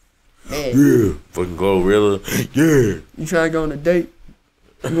 Man. Yeah. Fucking Glorilla. Yeah. You trying to go on a date?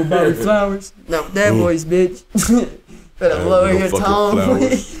 You gonna buy me flowers? Not with that voice, bitch. Better lower your tone.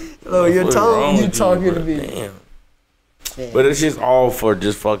 Lower your tone. You talking to me. Damn. Yeah. But it's just all for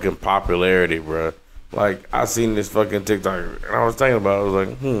just fucking popularity, bro. Like, I seen this fucking TikTok, and I was thinking about it. I was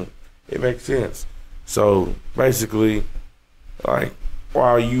like, it makes sense. So, basically, like,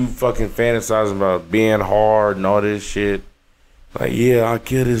 while you fucking fantasizing about being hard and all this shit. Like, yeah, I'll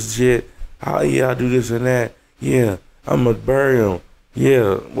kill this shit. I'll do this and that. Yeah, I'm gonna bury him.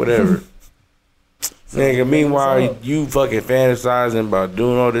 Yeah, whatever. Nigga, meanwhile, you fucking fantasizing about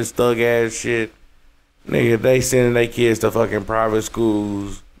doing all this thug ass shit. Nigga, they sending their kids to fucking private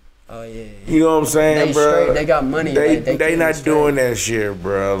schools. Oh, yeah. You know what I'm saying, they bro? Straight. They got money. They not straight. Doing that shit,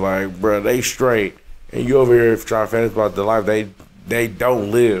 bro. Like, bro, they straight. And you over here trying to fantasize about the life they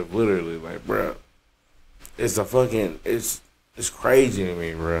don't live, literally. Like, bro, it's a fucking, it's crazy to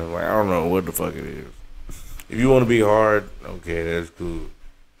me, bro. Like, I don't know what the fuck it is. If you want to be hard, okay, that's cool.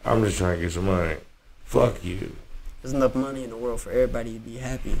 I'm just trying to get some money. Fuck you. There's enough money in the world for everybody to be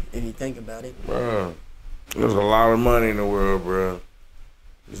happy if you think about it. Bro, there's a lot of money in the world, bro.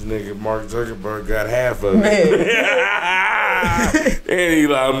 This nigga Mark Zuckerberg got half of it. Man.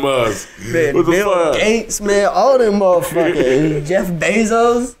 And Elon Musk. Man, what the Bill fuck? Gates, man, all them motherfuckers. Jeff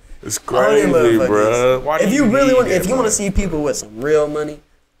Bezos. It's crazy, bro. If you want to see people with some real money,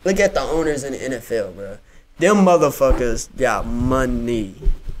 look at the owners in the NFL, bro. Them motherfuckers got money.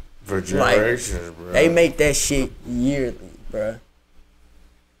 For generations, like, bro. They make that shit yearly, bro.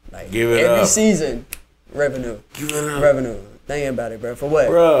 Like, give it every up. season, revenue. Give it up. Revenue. Think about it, bro. For what?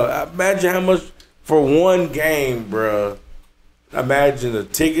 Bro, imagine how much for one game, bro. Imagine the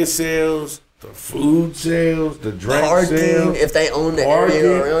ticket sales, the food sales, the drink parking, sales. if they own the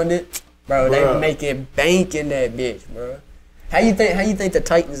area around it, bro, they making bank in that bitch, bro. How you think the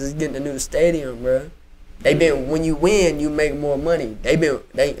Titans is getting a new stadium, bro? When you win, you make more money.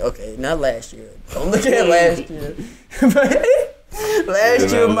 Okay, not last year. Don't look at last year.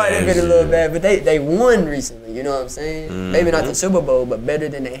 Last year might have been a little bad, but they won recently, you know what I'm saying? Mm-hmm. Maybe not the Super Bowl, but better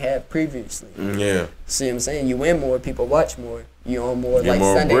than they have previously. Yeah. See what I'm saying? You win more, people watch more. You own more, get like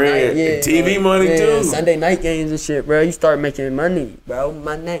more Sunday bread. night. Yeah, TV money too. Sunday night games and shit, bro. You start making money, bro. The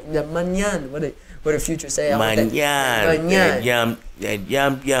manyan. What the future say? Manyan.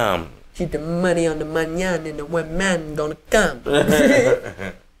 Yum. Keep the money on the manyan and the one man gonna come.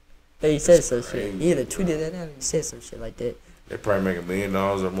 He said some shit. He either tweeted that out or he said some shit like that. They probably make $1 million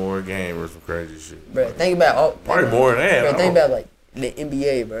or more a game or some crazy shit. Bro, think about probably more than that. Bro, think about like the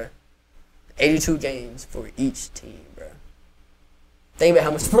NBA, bro. 82 games for each team, bro. Think about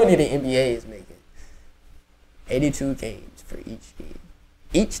how much money the NBA is making. 82 games for each team.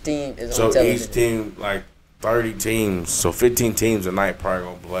 Each team is on television. So each team, like 30 teams, so 15 teams a night probably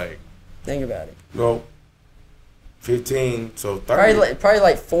gonna play. Think about it. No. 15, so 30. Probably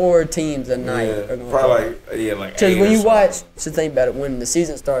like 4 teams a night. Yeah, probably like because when you watch, so think about it, when the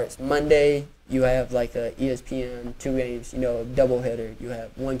season starts, Monday you have like a ESPN 2 games, doubleheader. You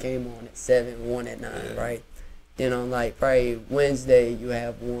have 1 game on at 7, 1 at 9, right? Then on like probably Wednesday you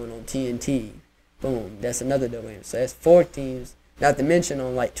have 1 on TNT. Boom, that's another double game. So that's 4 teams. Not to mention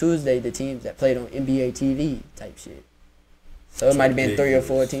on like Tuesday the teams that played on NBA TV type shit. So it might have been 3 or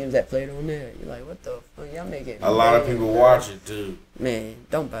 4 teams that played on there. You're like, what the fuck? Y'all making a lot of people watch it too. Man,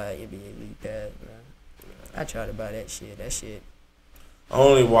 don't buy NBA League Pass, bro. I tried to buy that shit. I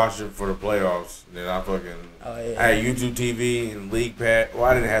only watched it for the playoffs. Then I fucking I had YouTube TV and League Pass. Well,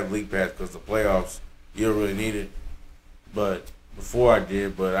 I didn't have League Pass because the playoffs you don't really need it. But before I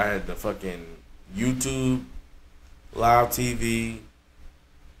did, I had the fucking YouTube, live TV,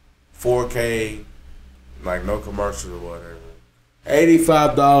 4K, like no commercials or whatever.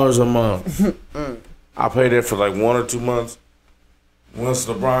 $85 a month. I paid that for like 1 or 2 months. Once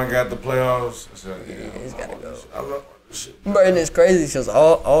LeBron got the playoffs, I said, he's gotta go. I love this shit. Bro, and it's crazy because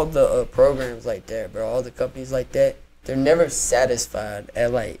all the programs like that, bro, all the companies like that, they're never satisfied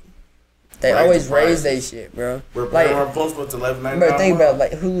at like. They always raise their shit, bro. We're like, our phone supposed to $11.99. Bro, think about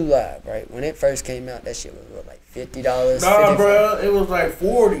like Hulu Live, right? When it first came out, that shit was what, like $50. Nah, bro, it was like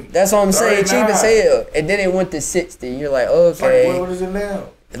 40. That's what I'm saying, cheap as hell. And then it went to 60. You're like, okay. Like, what is it now?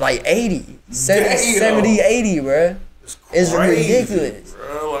 Like 80, 70, 80, bro. It's ridiculous.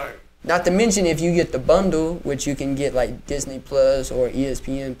 Bro, like, not to mention if you get the bundle, which you can get like Disney Plus or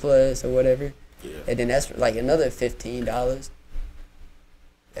ESPN Plus or whatever, and then that's like another $15.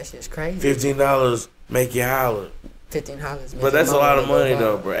 That's just crazy. $15 make you holler. $15. But that's a lot of money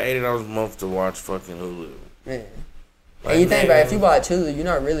though, bro. $80 a month to watch fucking Hulu. Man. Like, and you think about it, if you watch Hulu, you're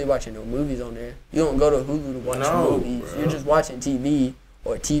not really watching no movies on there. You don't go to Hulu to watch movies. Bro. You're just watching TV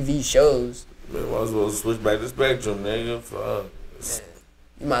or TV shows. Man, might as well switch back to Spectrum, nigga. Fuck. Man.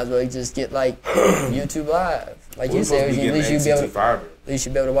 You might as well just get like YouTube Live. Like you said, at least you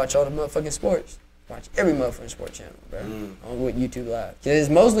be able to watch all the motherfucking sports. Watch every motherfucking sports channel, bro. On with YouTube Live. Cause it's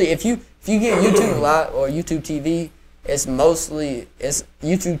mostly if you get YouTube Live or YouTube TV, it's YouTube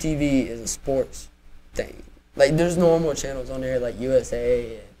TV is a sports thing. Like, there's normal channels on there, like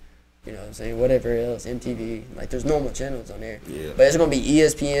USA and, you know what I'm saying, whatever else, MTV. Like, there's normal channels on there. Yeah. But it's going to be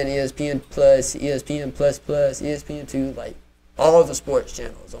ESPN, ESPN Plus, ESPN Plus Plus, ESPN2, like, all the sports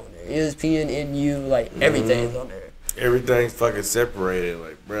channels on there. ESPN, NU, like, everything's on there. Everything's fucking separated.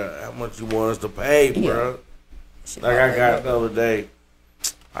 Like, bro, how much you want us to pay, bro? Shit, Like, I got the other day,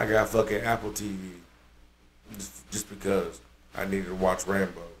 I got fucking Apple TV. Just because I needed to watch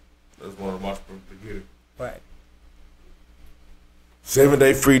Rambo. I just wanted to watch from the beginning. Right.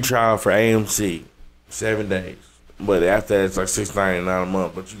 7-day free trial for AMC. 7 days. But after that, it's like $6.99 a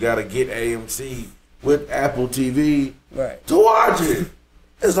month. But you got to get AMC with Apple TV to watch it.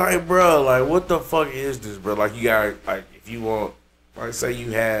 It's like, bro, like, what the fuck is this, bro? Like, you got, like, if you want, like, say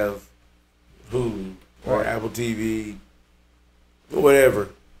you have Hulu or Apple TV, or whatever,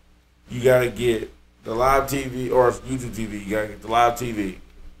 you got to get the live TV or YouTube TV. You got to get the live TV.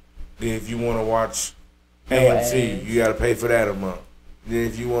 Then if you want to watch AMC, you got to pay for that a month. Then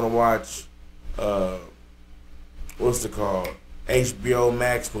if you want to watch, what's it called? HBO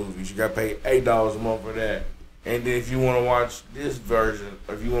Max movies, you got to pay $8 a month for that. And then if you want to watch this version,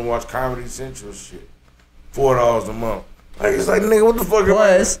 or if you want to watch Comedy Central shit, $4 a month. Like, it's like, nigga, what the fuck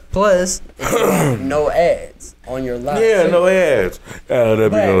Plus, no ads on your live. Yeah, no ads.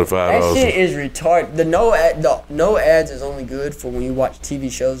 That'd be another $5. That shit is retarded. The no ads is only good for when you watch TV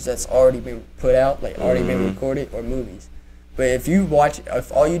shows that's already been put out, like already been recorded, or movies. But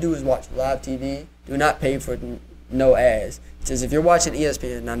if all you do is watch live TV, do not pay for no ads. Because if you're watching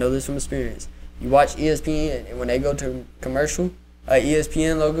ESPN, and I know this from experience, you watch ESPN, and when they go to commercial,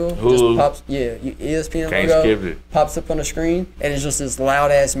 ESPN logo just pops. Yeah, ESPN logo pops up on the screen, and it's just this loud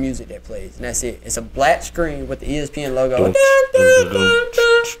ass music that plays, and that's it. It's a black screen with the ESPN logo.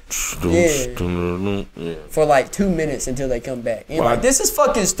 Yeah. For like 2 minutes until they come back. And like, this is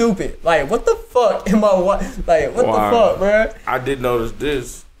fucking stupid. Like, what the fuck am I watching? Like, what the fuck, bro? I did notice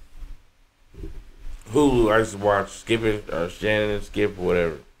this. Hulu, I used to watch Skip it, Shannon and Skip, or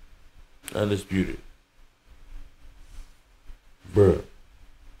whatever. Undisputed. Bruh.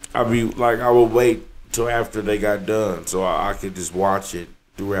 I would wait till after they got done so I could just watch it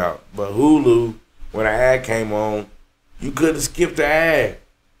throughout. But Hulu, when an ad came on, you couldn't skip the ad.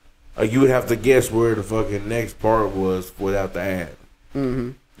 Like, you would have to guess where the fucking next part was without the ad.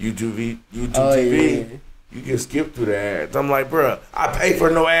 Mm-hmm. YouTube TV, you can skip through the ads. I'm like, bruh, I pay for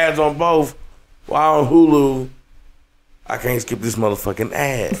no ads on both. While on Hulu, I can't skip this motherfucking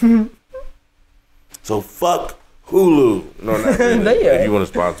ad. So fuck Hulu. No, not really. If you want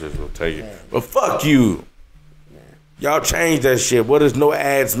to sponsor us, we'll take it. But fuck you. Y'all change that shit. What does no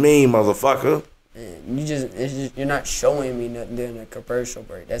ads mean, motherfucker? You're not showing me nothing during a commercial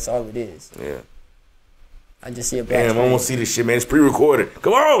break. That's all it is. Yeah. I just see a black screen. I want to see this shit, man. It's pre-recorded.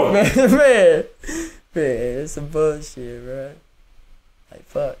 Come on. man, it's some bullshit, bro. Like,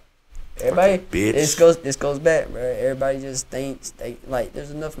 fuck. Everybody, this goes back, bro. Everybody just thinks like there's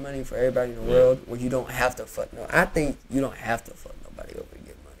enough money for everybody in the world where you don't have to fuck no. I think you don't have to fuck nobody over to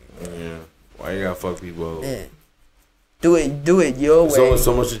get money, bro. Yeah. Why you gotta fuck people over? Man. Do it your way.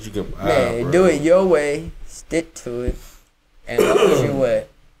 So much that you can buy, man, bro. Do it your way. Stick to it. And as long as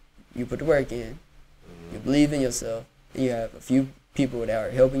you put the work in, you believe in yourself, and you have a few people that are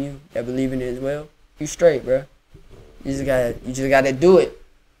helping you that believe in it as well, you straight, bro. You just gotta do it.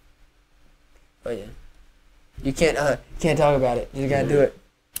 Oh yeah, you can't talk about it. You just gotta do it.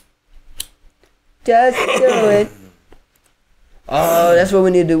 Just do it. Oh, that's what we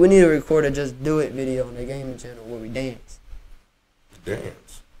need to do. We need to record a Just Do It video on the gaming channel where we dance.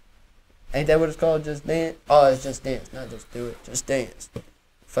 Dance. Ain't that what it's called? Just dance. Oh, it's just dance, not just do it. Just dance.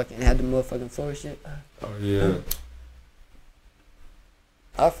 Fucking have the motherfucking floor shit. Oh yeah.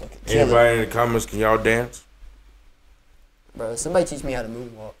 I'll fucking kill it. Anybody in the comments, can y'all dance? Bro, somebody teach me how to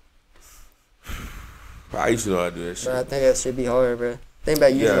moonwalk. I used to know how to do that shit. Bro, I think that should be hard, bro. Think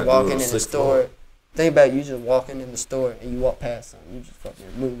about you just walking in the store. Think about you just walking in the store and you walk past something. You just fucking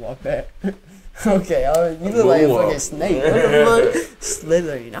moonwalk back. Okay, you look like a fucking snake. What the fuck?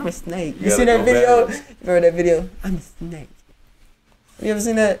 Slithering. I'm a snake. You seen that video? You remember that video? I'm a snake. Have you ever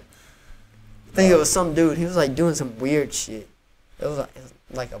seen that? I think it was some dude. He was like doing some weird shit. It was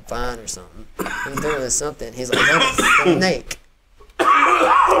like a vine or something. He was doing something. He's like, I'm a snake.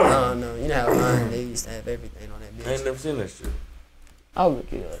 Oh no, you know how Vine, they used to have everything on that bitch. I ain't never seen that shit. I'll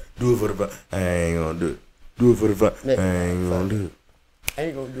look it up. Do it for the fun. I ain't gonna do it. Do it for the fun. I ain't gonna do it. I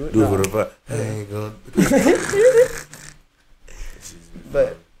ain't gonna do it. Do it for the fun. I ain't gonna do it.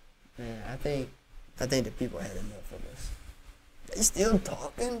 But man, I think the people had enough of us. They still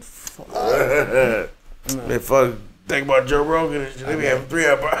talking? Fuck. Man, fuck. Think about Joe Rogan and shit. They be having 3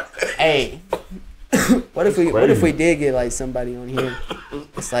 hours. Hey. What if we did get like somebody on here?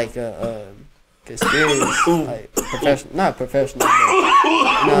 It's like a conspiracy, like not professional,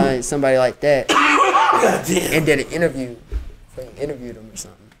 but like somebody like that, and did an interview, interviewed them or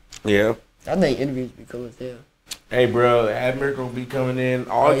something. Yeah. I think interviews be cool as hell. Hey, bro, Admiral gonna be coming in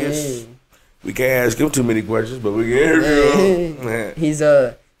August. We can't ask him too many questions, but we can interview him.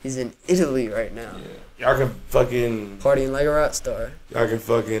 He's in Italy right now. Yeah. Y'all can fucking partying like a rock star. Y'all can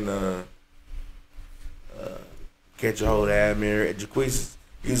fucking catch a hold of Admiral. Jaquez,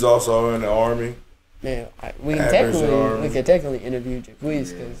 he's also in the army. Man, we can technically interview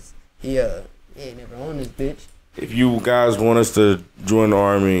Jaquez because he ain't never on this bitch. If you guys want us to join the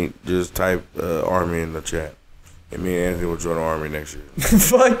army, just type army in the chat. And me and Anthony will join the army next year.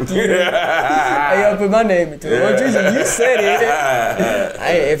 Fuck you. Hey, y'all put my name into it. You said it.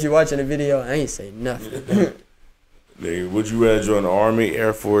 If you're watching the video, I ain't say nothing. Nigga, would you rather join the Army,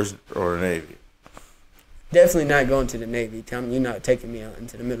 Air Force, or the Navy? Definitely not going to the Navy. Tell me you're not taking me out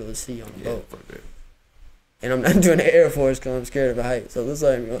into the middle of the sea on a boat. Fuck that. And I'm not doing the Air Force because I'm scared of the height. So let's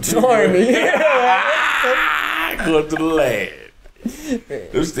let me go to the Army. Go to the land.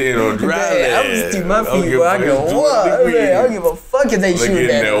 I'm staying on dry land. I'm just keep my feet where I can walk. I don't give a fuck if they shoot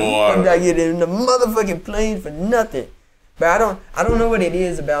at me. I'm not getting in the motherfucking plane for nothing. But I don't know what it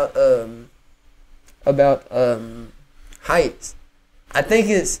is about heights. I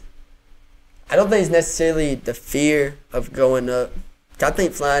don't think it's necessarily the fear of going up. I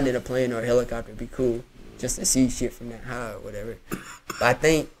think flying in a plane or a helicopter would be cool just to see shit from that high or whatever. But I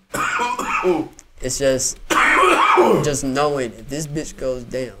think it's just knowing if this bitch goes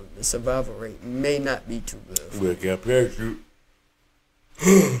down, the survival rate may not be too good. We'll get a parachute.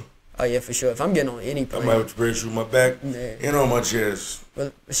 Oh yeah, for sure. If I'm getting on any plane, I might have to parachute on my back and on my chest.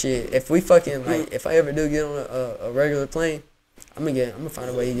 Well, shit, if we fucking if I ever do get on a regular plane, I'm gonna find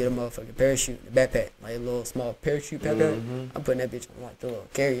a way to get a motherfucking parachute, a backpack, like a little small parachute backpack. I'm putting that bitch on like the little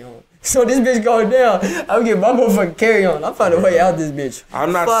carry on. So this bitch going down, I'm getting my motherfucking carry on. I'm finding a way out this bitch.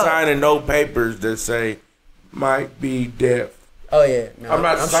 I'm not signing no papers that say might be deaf. Oh yeah, no, I'm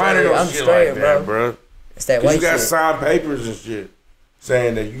not signing no shit like that, bro. It's that white shit. You got signed papers and shit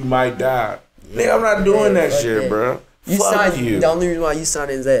saying that you might die. Yeah, nigga, I'm not doing that shit, bro. Fuck you. The only reason why you sign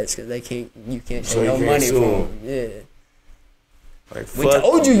his ass because you can't take no money from him. Yeah. Like, we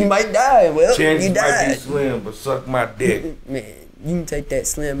told you might die. Well, chances you died. might be slim, but suck my dick. Man, you can take that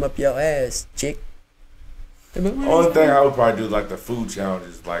slim up your ass, chick. Only thing I would probably do is like the food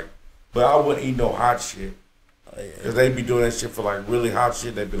challenges, like, but I wouldn't eat no hot shit. Oh, yeah. Cause they be doing that shit for like really hot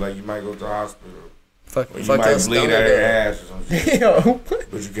shit. They be like, you might go to the hospital. Fuck, or you might bleed out your ass or something. Yo.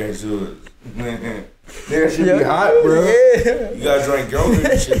 But you can't do it. Man, that shit be hot, bro. Yeah. You gotta drink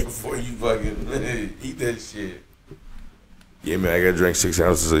yogurt and shit before you fucking eat that shit. Yeah, man, I gotta drink 6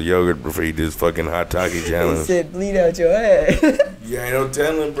 ounces of yogurt before you do this fucking hot taki challenge. He said bleed out your ass. Yeah, ain't no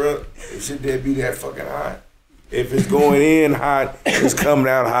telling, bro. If shit there be that fucking hot. If it's going in hot, it's coming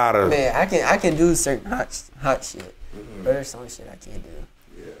out hotter. Man, I can do certain hot shit. But there's some shit I can't do.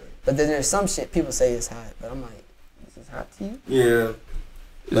 Yeah. But then there's some shit people say is hot, but I'm like, this is hot to you? Yeah.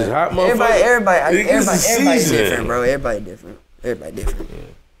 It's hot, motherfucker. Everybody's different, bro. Everybody different. Yeah.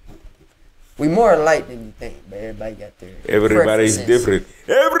 We more alike than you think, but everybody got their Everybody's different.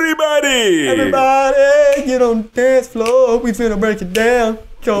 Everybody get on the dance floor. We finna break it down.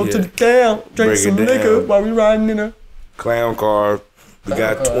 Go to the town, drink some liquor while we riding in a clown car. We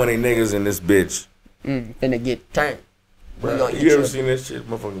got 20 niggas in this bitch. Finna get turned. You ever seen this shit?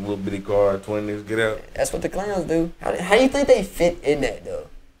 Motherfucking little bitty car, 20 niggas get out. That's what the clowns do. How do you think they fit in that though?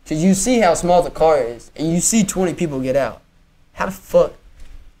 Cause you see how small the car is, and you see 20 people get out. How the fuck?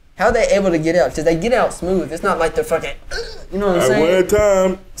 How are they able to get out? Cause they get out smooth. It's not like they're fucking, you know what I'm saying? At one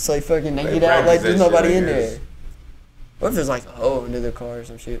time. So they get out like there's nobody in there. What if there's like a hole under their car or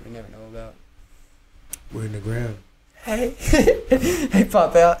some shit we never know about? We're in the ground. Hey. Hey,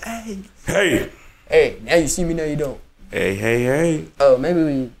 pop out. Hey. Hey, now you see me, now you don't. Hey. Oh,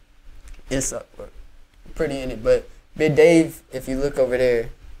 maybe it's pretty in it, but Big Dave, if you look over there,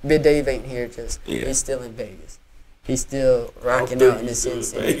 Big Dave ain't here because he's still in Vegas. He's still rocking out in the Sin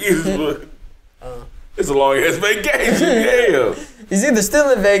City. It's a long ass vacation. Yeah. He's either still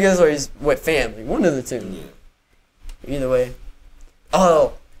in Vegas or he's with family. One of the two. Yeah. Either way.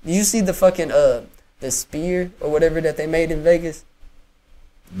 Oh, did you see the fucking the spear or whatever that they made in Vegas?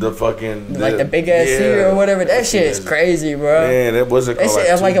 The fucking the big ass spear or whatever. That shit is crazy, bro. Man, that wasn't called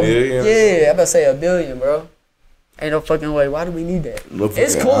like $2 billion. Yeah, I'm about to say $1 billion, bro. Ain't no fucking way. Why do we need that? Look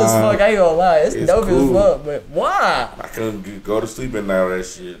It's fucking cool as high. fuck. I ain't gonna lie. It's dope cool. as fuck. But why? I couldn't go to sleep at night with that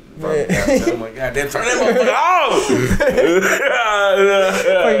shit. Yeah. I'm like, goddamn, turn that motherfucker off.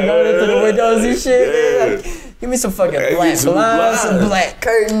 Fucking going into the windows and shit. Yeah. Man. Like, give me some fucking Hey, black some blinds, some blinds. black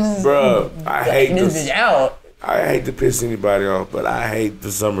curtains. Bro, I hate this this. bitch out. I hate to piss anybody off, but I hate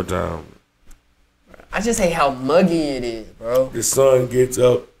the summertime. I just hate how muggy it is, bro. The sun gets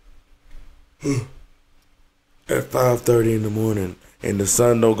up at 5:30 in the morning, and the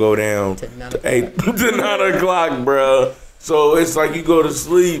sun don't go down To 9 to 8 to 9 o'clock, bro. So it's like you go to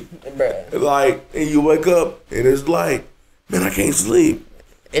sleep, Bruh. like, and you wake up, and it's like, man, I can't sleep.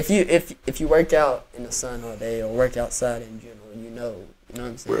 If you work out in the sun all day or work outside in general, you know what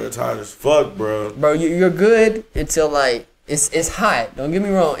I'm saying? Bro, it's hot as fuck, bro. Bro, you're good until like it's hot. Don't get me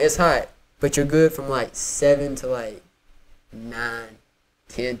wrong, it's hot, but you're good from like 7 to like 9,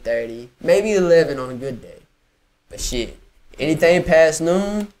 10:30, maybe 11 on a good day. But shit, anything past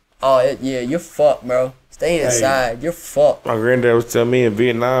noon, you're fucked, bro. Stay inside, you're fucked. My granddad was telling me in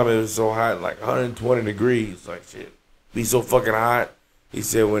Vietnam it was so hot, like 120 degrees, like shit. Be so fucking hot. He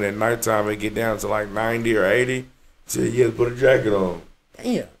said when at nighttime it get down to like 90 or 80, he said you have to put a jacket on.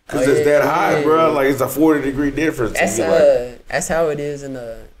 Damn. Cause it's that hot, bro. Like it's a 40-degree difference. That's how it is in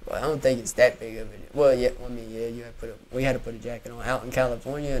the. Well, I don't think it's that big of it. Well, yeah. I mean, yeah. We had to put a jacket on out in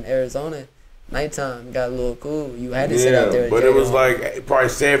California and Arizona. Nighttime got a little cool. You had to sit out there. But it was like probably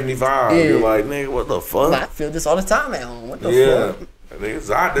 75. Yeah. You're like, nigga, what the fuck? I feel this all the time at home. What the fuck? I think it's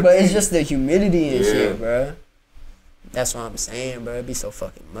hot. But it's just the humidity and Yeah. shit, bro. That's what I'm saying, bro. It be so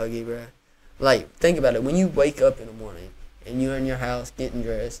fucking muggy, bro. Like, think about it. When you wake up in the morning and you're in your house getting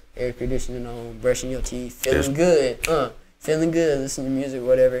dressed, air conditioning on, brushing your teeth, feeling good, listening to music,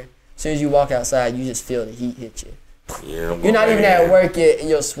 whatever. As soon as you walk outside, you just feel the heat hit you. Yeah, You're not even at work yet and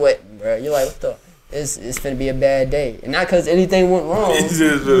you're sweating, bro. You're like, what the? It's finna be a bad day. And not because anything went wrong.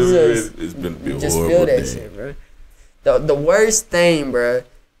 It's been a just horrible feel that day. shit, bro. The worst thing, bro,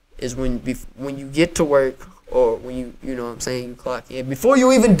 is when you get to work or when you know what I'm saying, you clock in. Before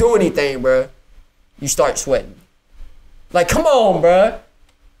you even do anything, bro, you start sweating. Like, come on, bro.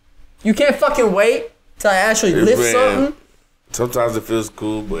 You can't fucking wait till I actually lift something. Sometimes it feels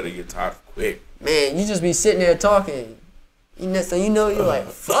cool, but it gets hot quick. Man, you just be sitting there talking. Next thing you know, you're like,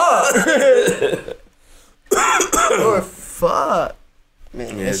 fuck. Or fuck.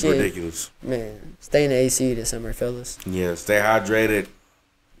 Man, Yeah, that it's shit, ridiculous. Man, stay in the AC this summer, fellas. Yeah, stay hydrated.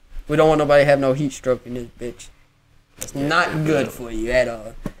 We don't want nobody to have no heat stroke in this bitch. It's not good for you at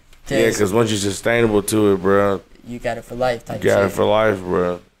all. Yeah, because once you're sustainable to it, bro, you got it for life type you got shit. it for life,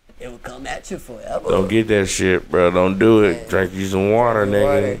 bro. It will come at you forever. Don't get that shit, bro. Don't do it. Man. Drink you some water,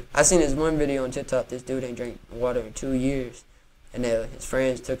 nigga. I seen this one video on TikTok. This dude ain't drank water in 2 years. And his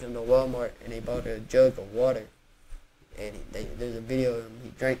friends took him to Walmart and they bought a jug of water. And there's a video of him, he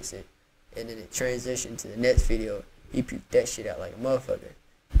drinks it. And then it transitioned to the next video. He puked that shit out like a motherfucker.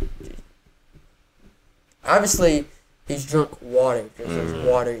 Obviously, he's drunk water because there's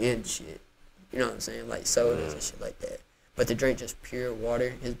water in shit. You know what I'm saying? Like sodas and shit like that. But to drink just pure water,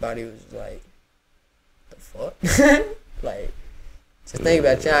 his body was like, the fuck? Like, just think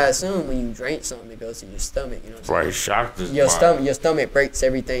about it. I assume when you drink something, it goes to your stomach. You know what I'm saying? Right, shocked his Your stomach breaks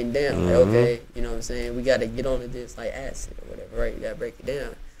everything down. Like, okay, you know what I'm saying? We got to get onto this like acid or whatever, right? You got to break it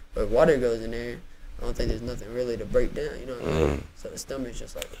down. But water goes in there. I don't think there's nothing really to break down. You know what I mean? So the stomach's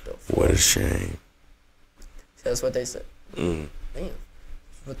just like, what the fuck? What a shame. So that's what they say. Damn. That's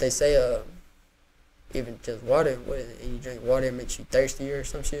what they say. Even just water, and you drink water, it makes you thirsty or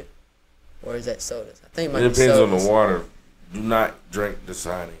some shit? Or is that sodas? I think it might It be depends on sodas. the water. Do not drink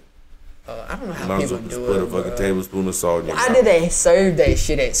Dasani. I don't know how Might as people well do just put it. a fucking Bro. tablespoon of salt in your Why mouth. did they serve that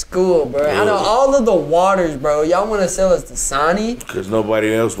shit at school, bro? I know all of the waters, bro. Y'all want to sell us Dasani? Because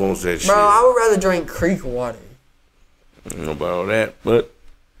nobody else wants that shit. Bro, I would rather drink creek water. I don't know about all that, but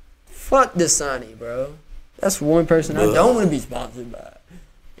Fuck Dasani, bro. That's one person I don't want to be sponsored by.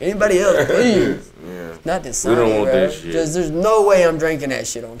 Anybody else, please. yeah. Not Dasani, We don't want bro. that shit. Just, there's no way I'm drinking that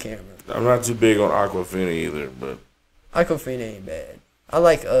shit on camera. I'm not too big on Aquafina either, but Aquafina ain't bad. I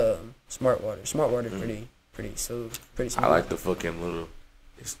like Smart Water. Smart Water's pretty smooth. I like the fucking little.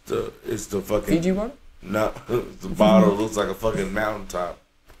 It's the fucking Fiji water? No, the bottle looks like a fucking mountaintop.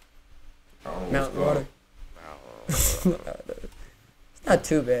 I don't know Mountain what's water. called. It's not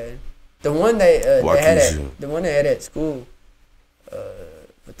too bad. The one they had Waukesha. at school,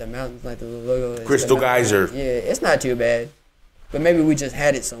 with the mountains like the little logo. is Crystal the mountain. Geyser. Yeah, it's not too bad. But maybe we just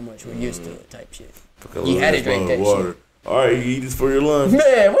had it so much we're used to it type shit. Fucking You had to little drink that water. shit. All right, you eat this for your lunch.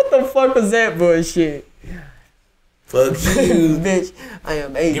 Man, what the fuck was that bullshit? Fuck you. Bitch, I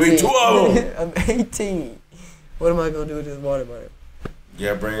am 18. Give me 2 of them. I'm 18. What am I gonna do with this water bottle?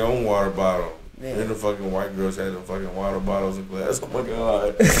 Yeah, bring your own water bottle. Man. And the fucking white girls had the fucking water bottles in class. Oh my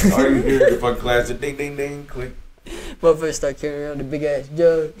god. All you hear in the fucking class is ding, ding, ding, click. Motherfuckers start carrying around the big ass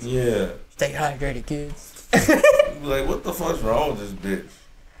jugs. Yeah. Stay hydrated, kids. Like, what the fuck's wrong with this bitch?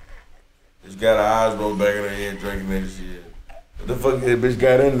 Just got her eyes rolled back in her head drinking that shit. What the fuck that bitch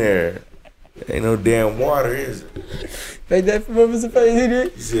got in there? Ain't no damn water, is it? Make that performance of face,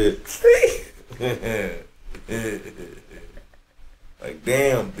 idiot. She said, like,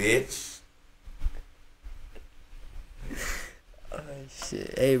 damn, bitch. Oh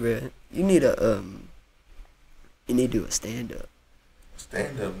shit. Hey, bro. You need to do a stand up.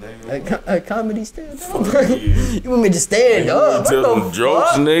 Stand up, nigga. A comedy stand up. Fuck you. You want me to stand up? Tell What them the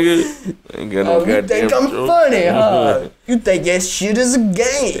jokes, fuck? nigga. Ain't got no You goddamn think I'm jokes. funny, huh? You think that shit is a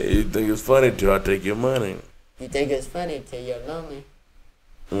game? You think it's funny till I take your money. You think it's funny till you're lonely.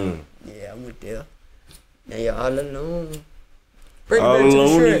 Yeah, I went there. Now you're all alone. Bring All it back to the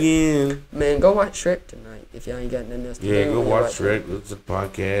alone Shrek. again. Man, go watch Shrek tonight if y'all ain't got nothing else to do. Yeah, go Go watch Shrek. Listen to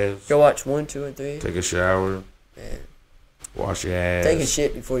podcasts. Go watch 1, 2, and 3. Take a shower. Man, Wash your ass. take a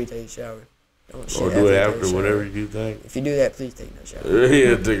shit before you take a shower. Don't shit Or do it you take a after, shower. whatever you think. If you do that, please take no shower.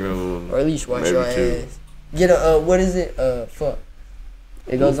 Yeah, take another one. Or at least wash Maybe your two. ass. Get a, what is it? Fuck.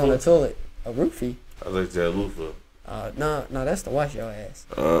 It goes on the Loofah? toilet. A roofie. I like that loofah. No, that's to wash your ass.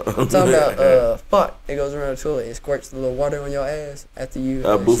 I'm talking about, fuck. It goes around the toilet. It squirts the little water on your ass after you.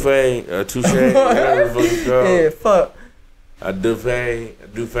 Buffet, touche, whatever the fuck it's called. Yeah, fuck. A duvet.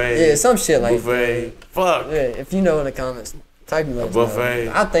 Yeah, some shit like buffet. Fuck. Yeah, if you know in the comments, type me. A buffet.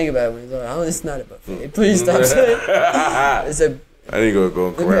 I'll think about it when it's over. It's not a buffet. Please stop saying it's a. I need to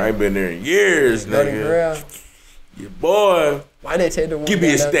go corral. I ain't been there in years, Golden nigga. Corral. Yeah, boy. Why they take the one? Give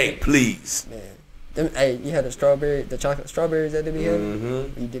me a down steak, please. Man. Hey, you had the chocolate strawberries that they be having?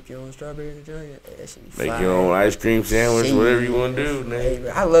 Mm-hmm. You dip your own strawberries in the joint? That shit be Make fire. your own ice cream sandwich, Shit. whatever you want to do, Hey, nigga.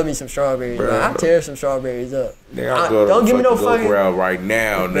 bro, I love me some strawberries, bro. I tear some strawberries up. Nigga, I'll go to don't give me no fucking fucking corral right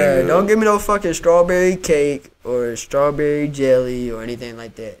now, Bro, nigga. don't give me no fucking strawberry cake or strawberry jelly or anything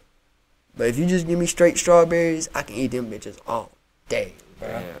like that. But if you just give me straight strawberries, I can eat them bitches all day, bro.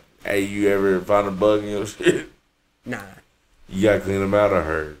 Man. Hey, you ever find a bug in your shit? Nah. You gotta clean them out, I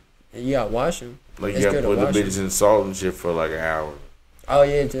heard. And you gotta wash them. Like, It's you gotta good to put the wash 'em. bitches in salt and shit for like an hour. Oh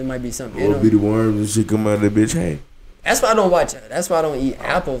yeah, there might be something in Or be them. the worms and shit come out of that bitch. Hey. That's why I don't watch it. That's why I don't eat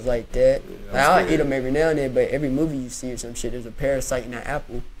apples like that. Yeah, Like, I'll scared. eat them every now and then, but every movie you see or some shit, there's a parasite in that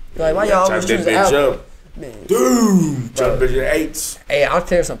apple. You're like, why You y'all gotta always chop choose that apple? bitch up. Man. Doom! Chop Bro. bitch in eights. Hey, I'll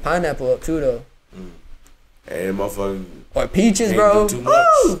tear some pineapple up too though. Hey, motherfucking Or peaches, can't bro. do too much.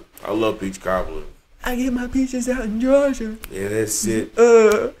 Woo! I love peach cobbler. I get my peaches out in Georgia. Yeah, that's it.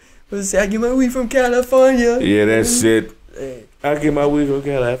 Let's say I get my weed from California. Yeah, that's it. Hey, I get my weed from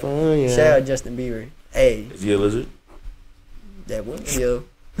California. shout out Justin Bieber. Hey, Is he a lizard? that one yo.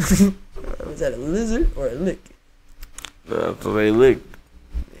 Was that a lizard or a lick? That's what they lick.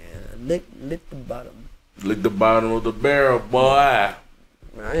 Yeah, lick the bottom. Lick the bottom of the barrel, boy.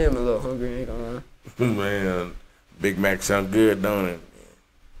 Man, I am a little hungry, ain't gonna lie. Man, Big Mac sound good, don't it?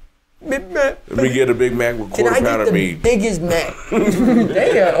 Big Mac. Let me get a Big Mac with Can quarter I get pounder the meat. biggest Mac?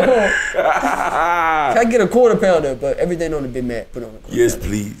 Damn. Can I get a quarter pounder, but everything on the Big Mac, put on the quarter Yes, pounder.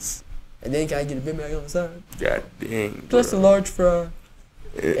 please. And then can I get a Big Mac on the side? God dang. Plus a large fry. bro.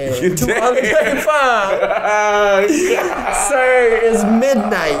 And 225. Sir, it's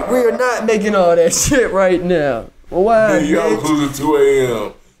midnight. We are not making all that shit right now. Well, why? Man, y'all bitch? close at 2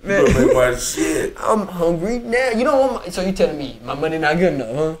 a.m. Man. You better make my shit. I'm hungry now. You don't want my, so you telling me my money not good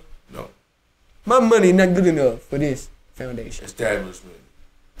enough, huh? No. My money not good enough for this foundation. Establishment.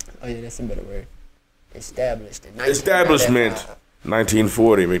 Oh yeah, that's a better word. Established. In Establishment. 1995.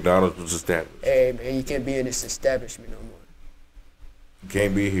 1940, McDonald's was established. Hey man, you can't be in this establishment no more. You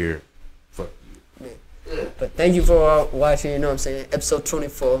can't be here. Fuck you. Man. But thank you for watching, you know what I'm saying? Episode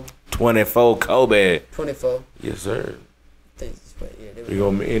 24. 24 Kobe. 24. Yes, sir. Thanks. But yeah, there we We're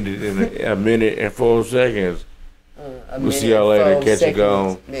go. going to end it in a minute and 4 seconds. A We'll minute see y'all and later. 12 Catch you seconds.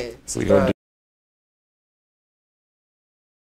 gone. Man, We gonna subscribe.